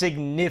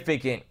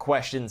significant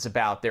questions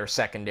about their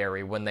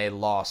secondary when they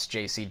lost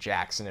J.C.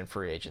 Jackson in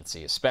free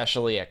agency,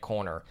 especially at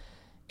corner.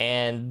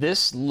 And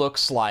this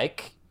looks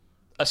like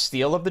a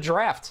steal of the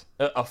draft,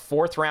 a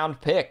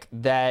 4th-round pick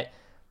that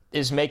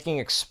is making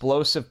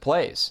explosive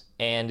plays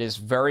and is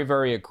very,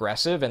 very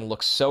aggressive and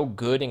looks so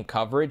good in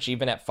coverage,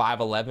 even at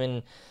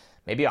 5'11",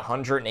 maybe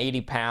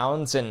 180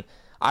 pounds. And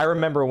I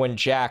remember when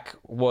Jack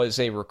was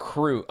a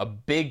recruit, a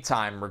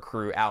big-time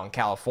recruit out in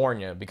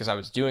California, because I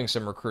was doing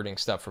some recruiting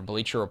stuff for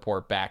Bleacher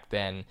Report back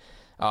then,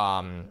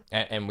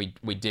 and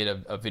we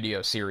did a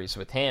video series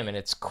with him, and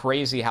it's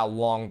crazy how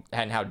long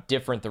and how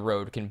different the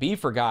road can be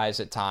for guys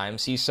at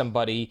times. He's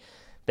somebody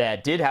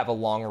that did have a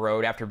long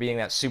road after being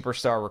that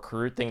superstar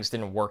recruit. Things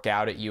didn't work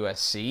out at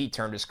USC. He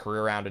turned his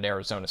career around at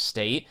Arizona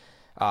State,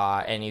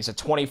 and he's a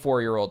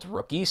 24-year-old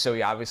rookie, so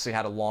he obviously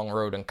had a long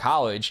road in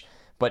college.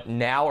 But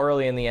now,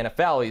 early in the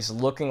NFL, he's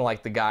looking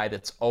like the guy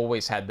that's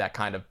always had that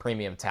kind of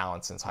premium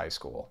talent since high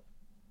school.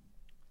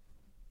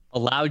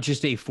 Allowed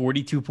just a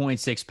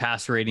 42.6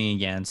 passer rating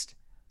against,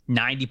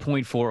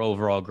 90.4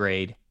 overall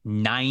grade,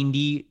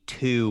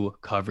 92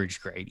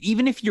 coverage grade.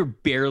 Even if you're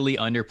barely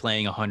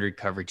underplaying 100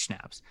 coverage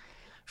snaps,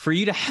 for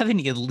you to have an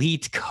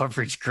elite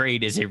coverage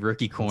grade as a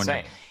rookie corner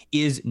Insane.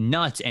 is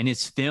nuts. And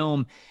his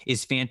film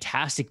is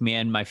fantastic,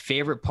 man. My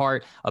favorite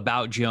part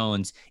about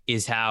Jones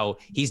is how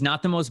he's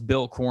not the most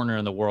built corner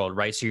in the world,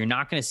 right? So you're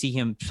not going to see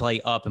him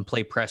play up and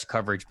play press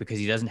coverage because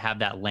he doesn't have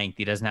that length.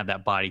 He doesn't have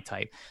that body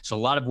type. So a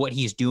lot of what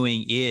he's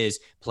doing is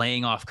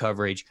playing off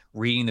coverage,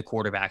 reading the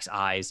quarterback's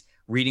eyes,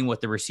 reading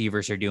what the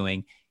receivers are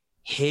doing.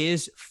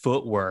 His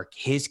footwork,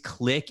 his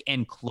click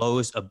and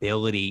close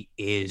ability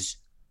is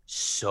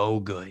so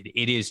good.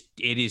 It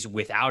is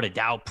without a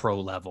doubt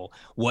pro level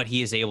what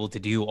he is able to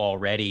do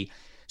already.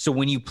 So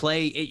when you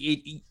play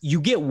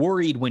you get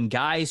worried when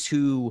guys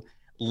who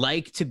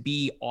like to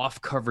be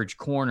off coverage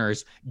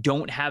corners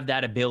don't have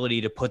that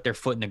ability to put their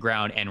foot in the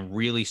ground and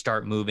really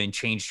start moving,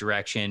 change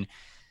direction,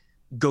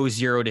 go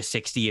 0 to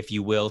 60, if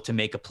you will, to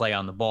make a play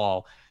on the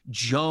ball.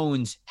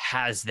 Jones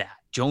has that.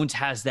 Jones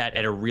has that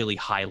at a really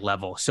high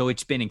level. So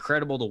it's been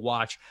incredible to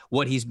watch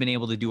what he's been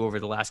able to do over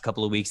the last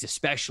couple of weeks,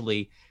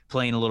 especially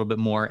playing a little bit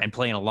more and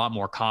playing a lot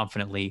more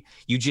confidently.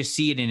 You just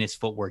see it in his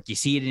footwork. You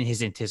see it in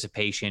his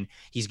anticipation.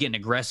 He's getting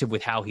aggressive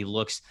with how he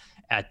looks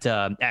at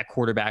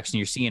quarterbacks, and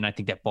you're seeing, I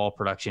think, that ball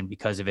production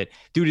because of it.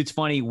 Dude, it's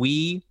funny.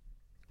 We,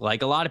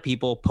 like a lot of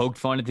people, poked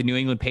fun at the New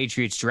England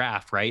Patriots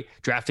draft, right?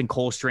 Drafting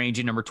Cole Strange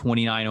at number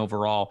 29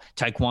 overall,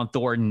 Tyquan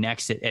Thornton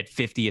next at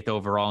 50th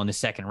overall in the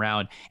second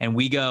round. And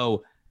we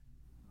go,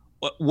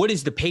 what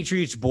is the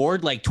Patriots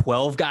board, like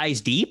 12 guys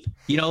deep?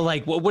 You know,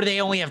 like what do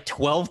they only have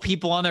 12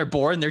 people on their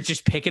board and they're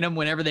just picking them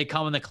whenever they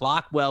come on the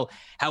clock? Well,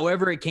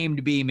 however it came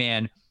to be,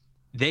 man,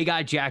 they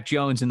got Jack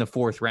Jones in the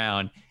 4th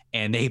round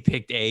and they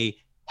picked a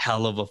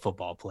hell of a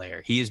football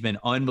player. He has been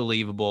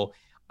unbelievable.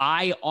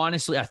 I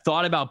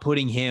thought about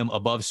putting him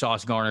above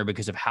Sauce Gardner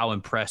because of how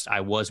impressed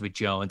I was with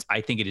Jones.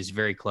 I think it is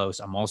very close.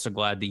 I'm also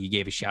glad that you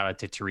gave a shout out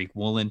to Tariq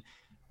Woolen.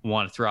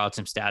 Want to throw out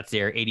some stats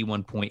there.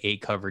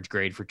 81.8 coverage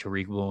grade for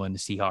Tariq Woolen, the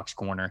Seahawks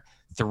corner.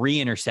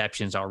 3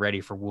 interceptions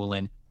already for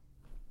Woolen.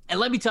 And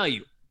let me tell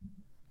you,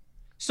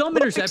 some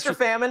interceptions.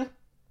 Famine.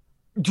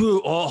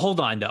 Dude, hold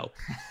on though.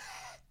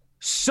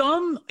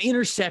 Some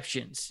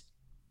interceptions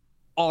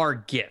are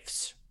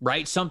gifts,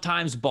 right?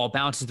 Sometimes the ball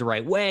bounces the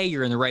right way.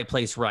 You're in the right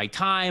place, right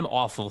time.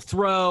 Awful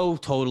throw.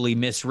 Totally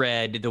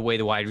misread the way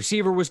the wide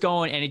receiver was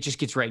going, and it just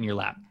gets right in your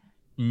lap.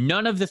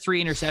 None of the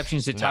 3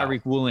 interceptions that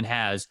Tariq Woolen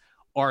has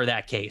are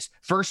that case.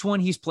 First one,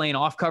 he's playing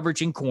off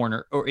coverage in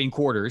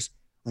quarters,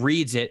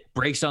 reads it,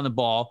 breaks on the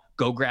ball,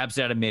 grabs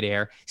it out of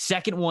midair.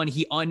 Second one,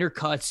 he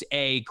undercuts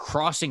a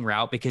crossing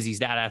route because he's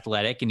that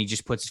athletic and he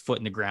just puts his foot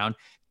in the ground,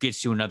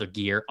 gets to another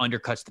gear,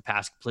 undercuts the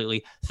pass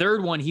completely.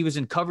 Third one, he was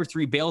in cover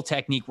 3 bail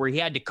technique where he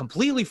had to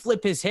completely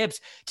flip his hips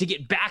to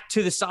get back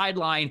to the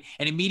sideline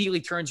and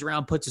immediately turns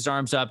around, puts his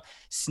arms up,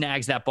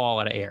 snags that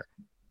ball out of air.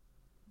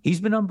 He's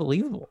been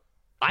unbelievable.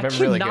 I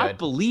cannot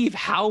believe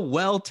how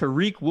well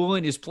Tariq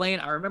Woolen is playing.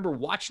 I remember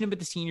watching him at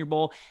the Senior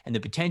Bowl, and the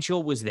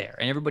potential was there.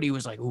 And everybody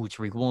was like, ooh,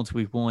 Tariq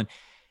Woolen.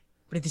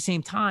 But at the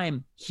same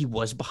time, he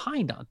was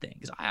behind on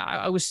things.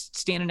 I was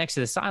standing next to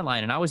the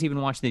sideline, and I was even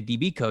watching the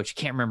DB coach.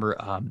 Can't remember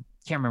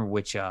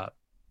which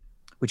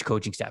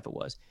coaching staff it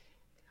was.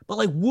 But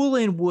like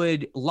Woolen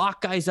would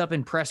lock guys up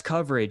in press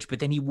coverage, but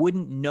then he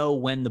wouldn't know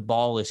when the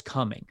ball is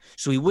coming.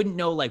 So he wouldn't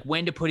know like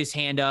when to put his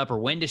hand up or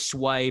when to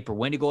swipe or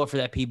when to go up for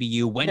that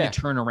PBU, when to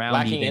turn around.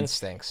 Lacking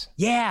instincts.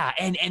 Yeah.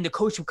 And the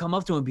coach would come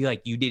up to him and be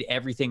like, you did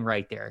everything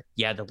right there.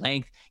 You had the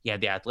length, you had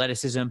the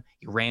athleticism,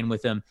 you ran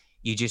with him.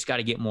 You just got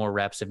to get more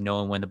reps of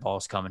knowing when the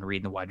ball's coming,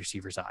 reading the wide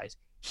receiver's eyes.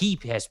 He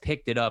has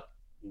picked it up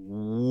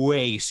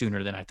way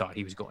sooner than I thought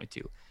he was going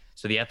to.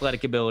 So the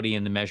athletic ability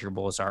and the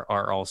measurables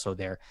are also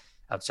there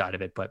outside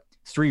of it. But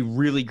 3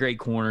 really great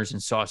corners in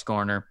Sauce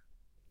Gardner,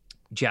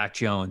 Jack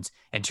Jones,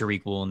 and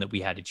Tariq Woolen that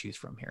we had to choose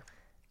from here.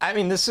 I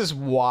mean, this is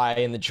why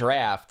in the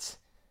draft,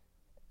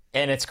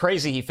 and it's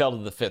crazy he fell to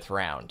the 5th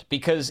round,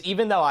 because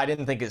even though I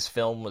didn't think his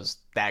film was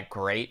that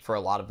great for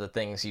a lot of the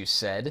things you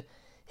said,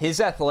 his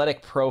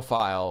athletic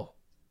profile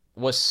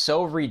was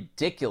so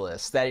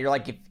ridiculous that you're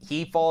like, if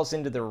he falls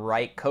into the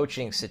right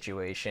coaching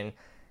situation,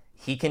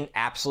 he can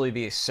absolutely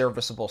be a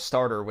serviceable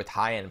starter with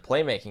high-end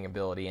playmaking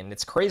ability. And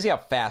it's crazy how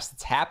fast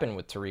it's happened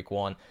with Tariq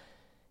Woolen.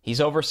 He's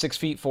over 6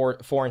 feet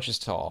 4 inches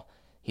tall.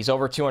 He's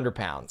over 200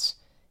 pounds.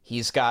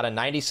 He's got a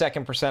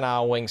 92nd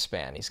percentile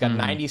wingspan. He's got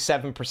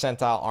 97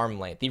 percentile arm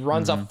length. He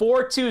runs a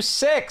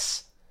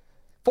 4.26.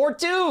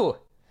 4.2.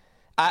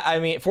 I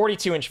mean,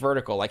 42-inch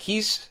vertical. Like,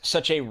 he's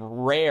such a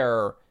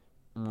rare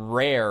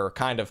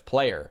kind of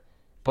player.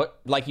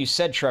 But like you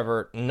said,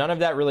 Trevor, none of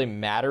that really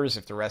matters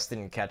if the rest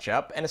didn't catch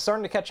up, and it's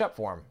starting to catch up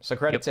for him. So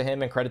credit to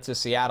him and credit to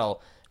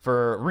Seattle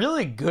for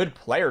really good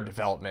player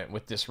development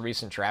with this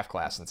recent draft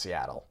class in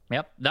Seattle.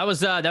 Yep, that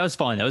was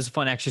fun. That was a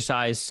fun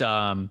exercise.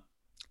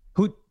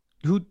 Who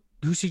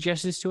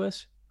suggested this to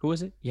us? Who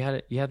was it? You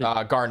had it.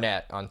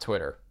 Garnett on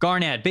Twitter.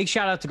 Garnett. Big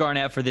shout out to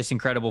Garnett for this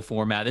incredible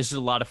format. This is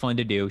a lot of fun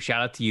to do.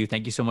 Shout out to you.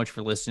 Thank you so much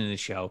for listening to the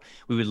show.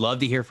 We would love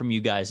to hear from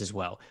you guys as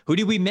well. Who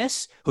did we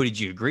miss? Who did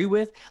you agree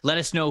with? Let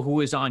us know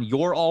who is on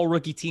your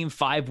all-rookie team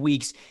 5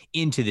 weeks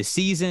into the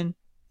season.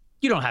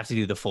 You don't have to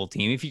do the full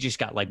team. If you just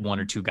got like one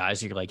or two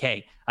guys, you're like,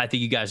 hey, I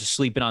think you guys are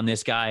sleeping on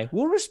this guy.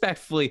 We'll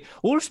respectfully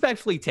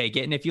take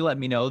it. And if you let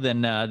me know,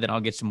 then I'll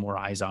get some more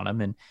eyes on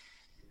him and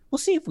we'll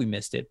see if we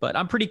missed it. But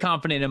I'm pretty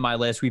confident in my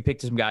list. We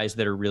picked some guys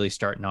that are really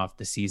starting off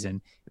the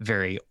season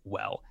very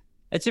well.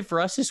 That's it for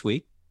us this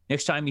week.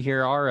 Next time you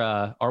hear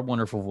our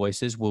wonderful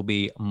voices will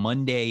be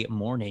Monday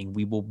morning.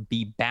 We will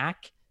be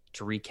back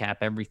to recap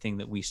everything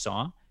that we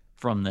saw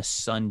from the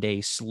Sunday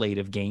slate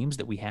of games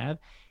that we have.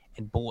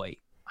 And boy,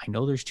 I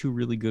know there's two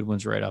really good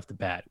ones right off the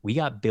bat. We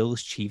got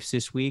Bills Chiefs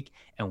this week,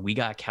 and we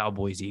got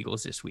Cowboys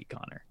Eagles this week,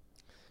 Connor.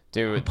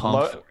 Dude,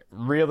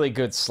 really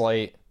good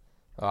slate.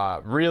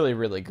 Really,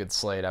 really good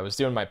slate. I was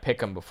doing my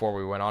pick'em before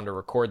we went on to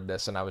record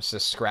this, and I was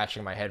just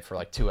scratching my head for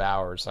like 2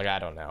 hours. Like, I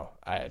don't know.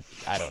 I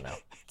don't know.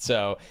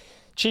 So,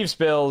 Chiefs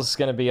Bills is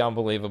gonna be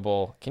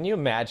unbelievable. Can you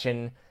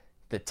imagine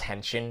the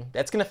tension?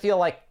 It's gonna feel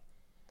like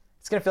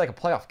a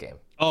playoff game.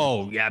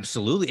 Oh,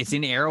 absolutely. It's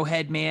in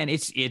Arrowhead, man.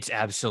 It's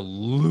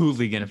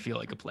absolutely going to feel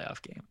like a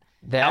playoff game.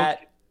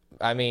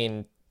 I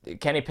mean,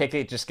 Kenny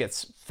Pickett just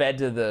gets fed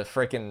to the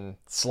freaking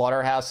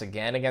slaughterhouse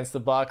again against the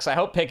Bucs. I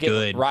hope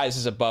Pickett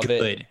rises above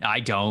it. I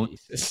don't.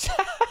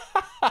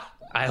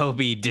 I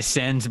hope he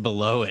descends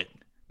below it.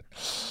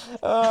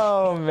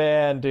 Oh,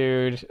 man,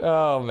 dude.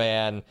 Oh,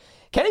 man.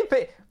 Kenny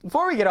Pickett,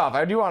 before we get off,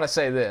 I do want to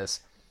say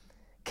this.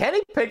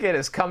 Kenny Pickett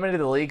has come into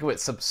the league with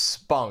some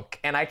spunk,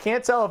 and I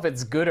can't tell if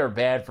it's good or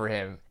bad for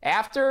him.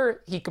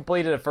 After he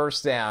completed a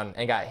first down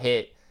and got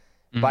hit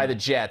by the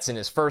Jets in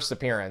his first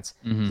appearance,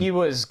 he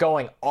was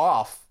going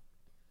off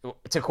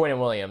to Quinnen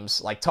Williams,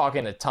 like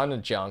talking a ton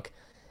of junk.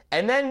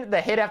 And then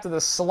the hit after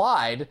the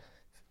slide,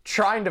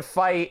 trying to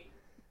fight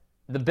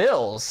the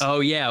Bills. Oh,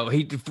 yeah.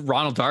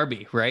 Ronald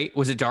Darby, right?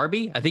 Was it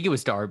Darby? I think it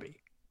was Darby.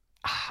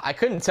 I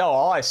couldn't tell.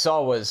 All I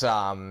saw was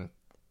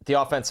the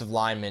offensive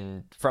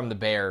lineman from the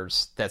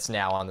Bears that's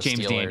now on the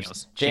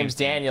Steelers. James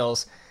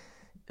Daniels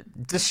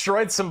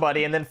destroyed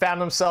somebody and then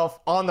found himself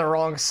on the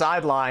wrong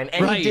sideline.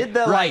 And he did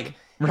the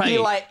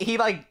he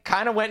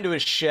kind of went into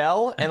his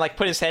shell and like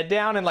put his head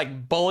down and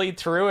like bullied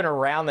through and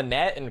around the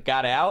net and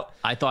got out.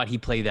 I thought he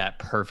played that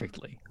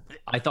perfectly.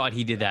 I thought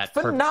he did that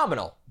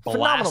phenomenal.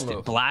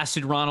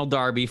 Blasted Ronald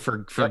Darby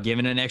for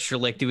giving an extra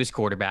lick to his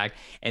quarterback,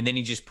 and then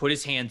he just put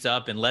his hands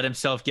up and let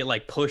himself get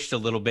like pushed a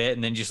little bit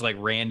and then just like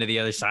ran to the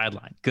other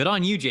sideline. Good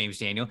on you, James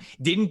Daniel.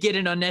 Didn't get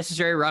an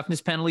unnecessary roughness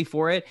penalty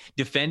for it,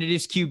 defended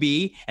his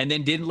QB, and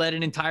then didn't let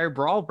an entire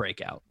brawl break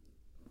out.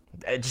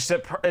 It's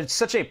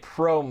such a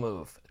pro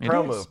move.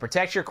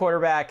 Protect your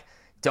quarterback.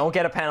 Don't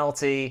get a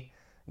penalty.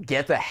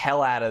 Get the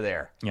hell out of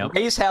there. Yep.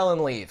 Raise hell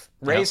and leave.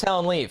 Hell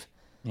and leave.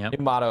 Yep.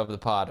 New motto of the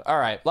pod. All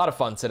right, a lot of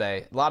fun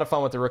today. A lot of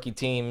fun with the rookie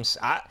teams.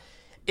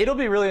 It'll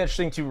be really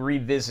interesting to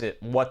revisit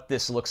what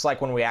this looks like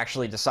when we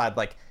actually decide,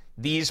 like,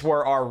 these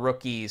were our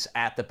rookies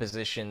at the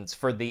positions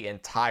for the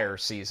entire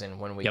season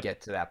when we get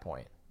to that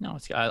point. No,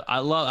 I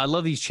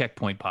love these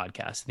checkpoint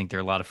podcasts. I think they're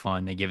a lot of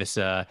fun. They give us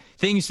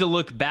things to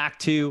look back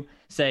to,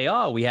 say,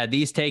 oh, we had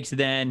these takes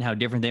then, how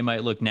different they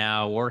might look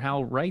now, or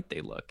how right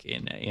they look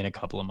in a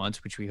couple of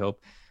months, which we hope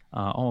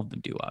all of them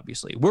do,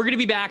 obviously. We're going to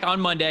be back on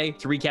Monday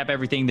to recap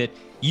everything that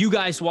you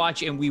guys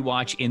watch and we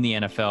watch in the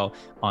NFL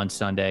on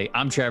Sunday.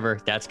 I'm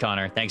Trevor. That's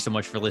Connor. Thanks so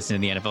much for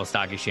listening to the NFL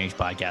Stock Exchange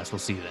podcast. We'll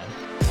see you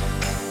then.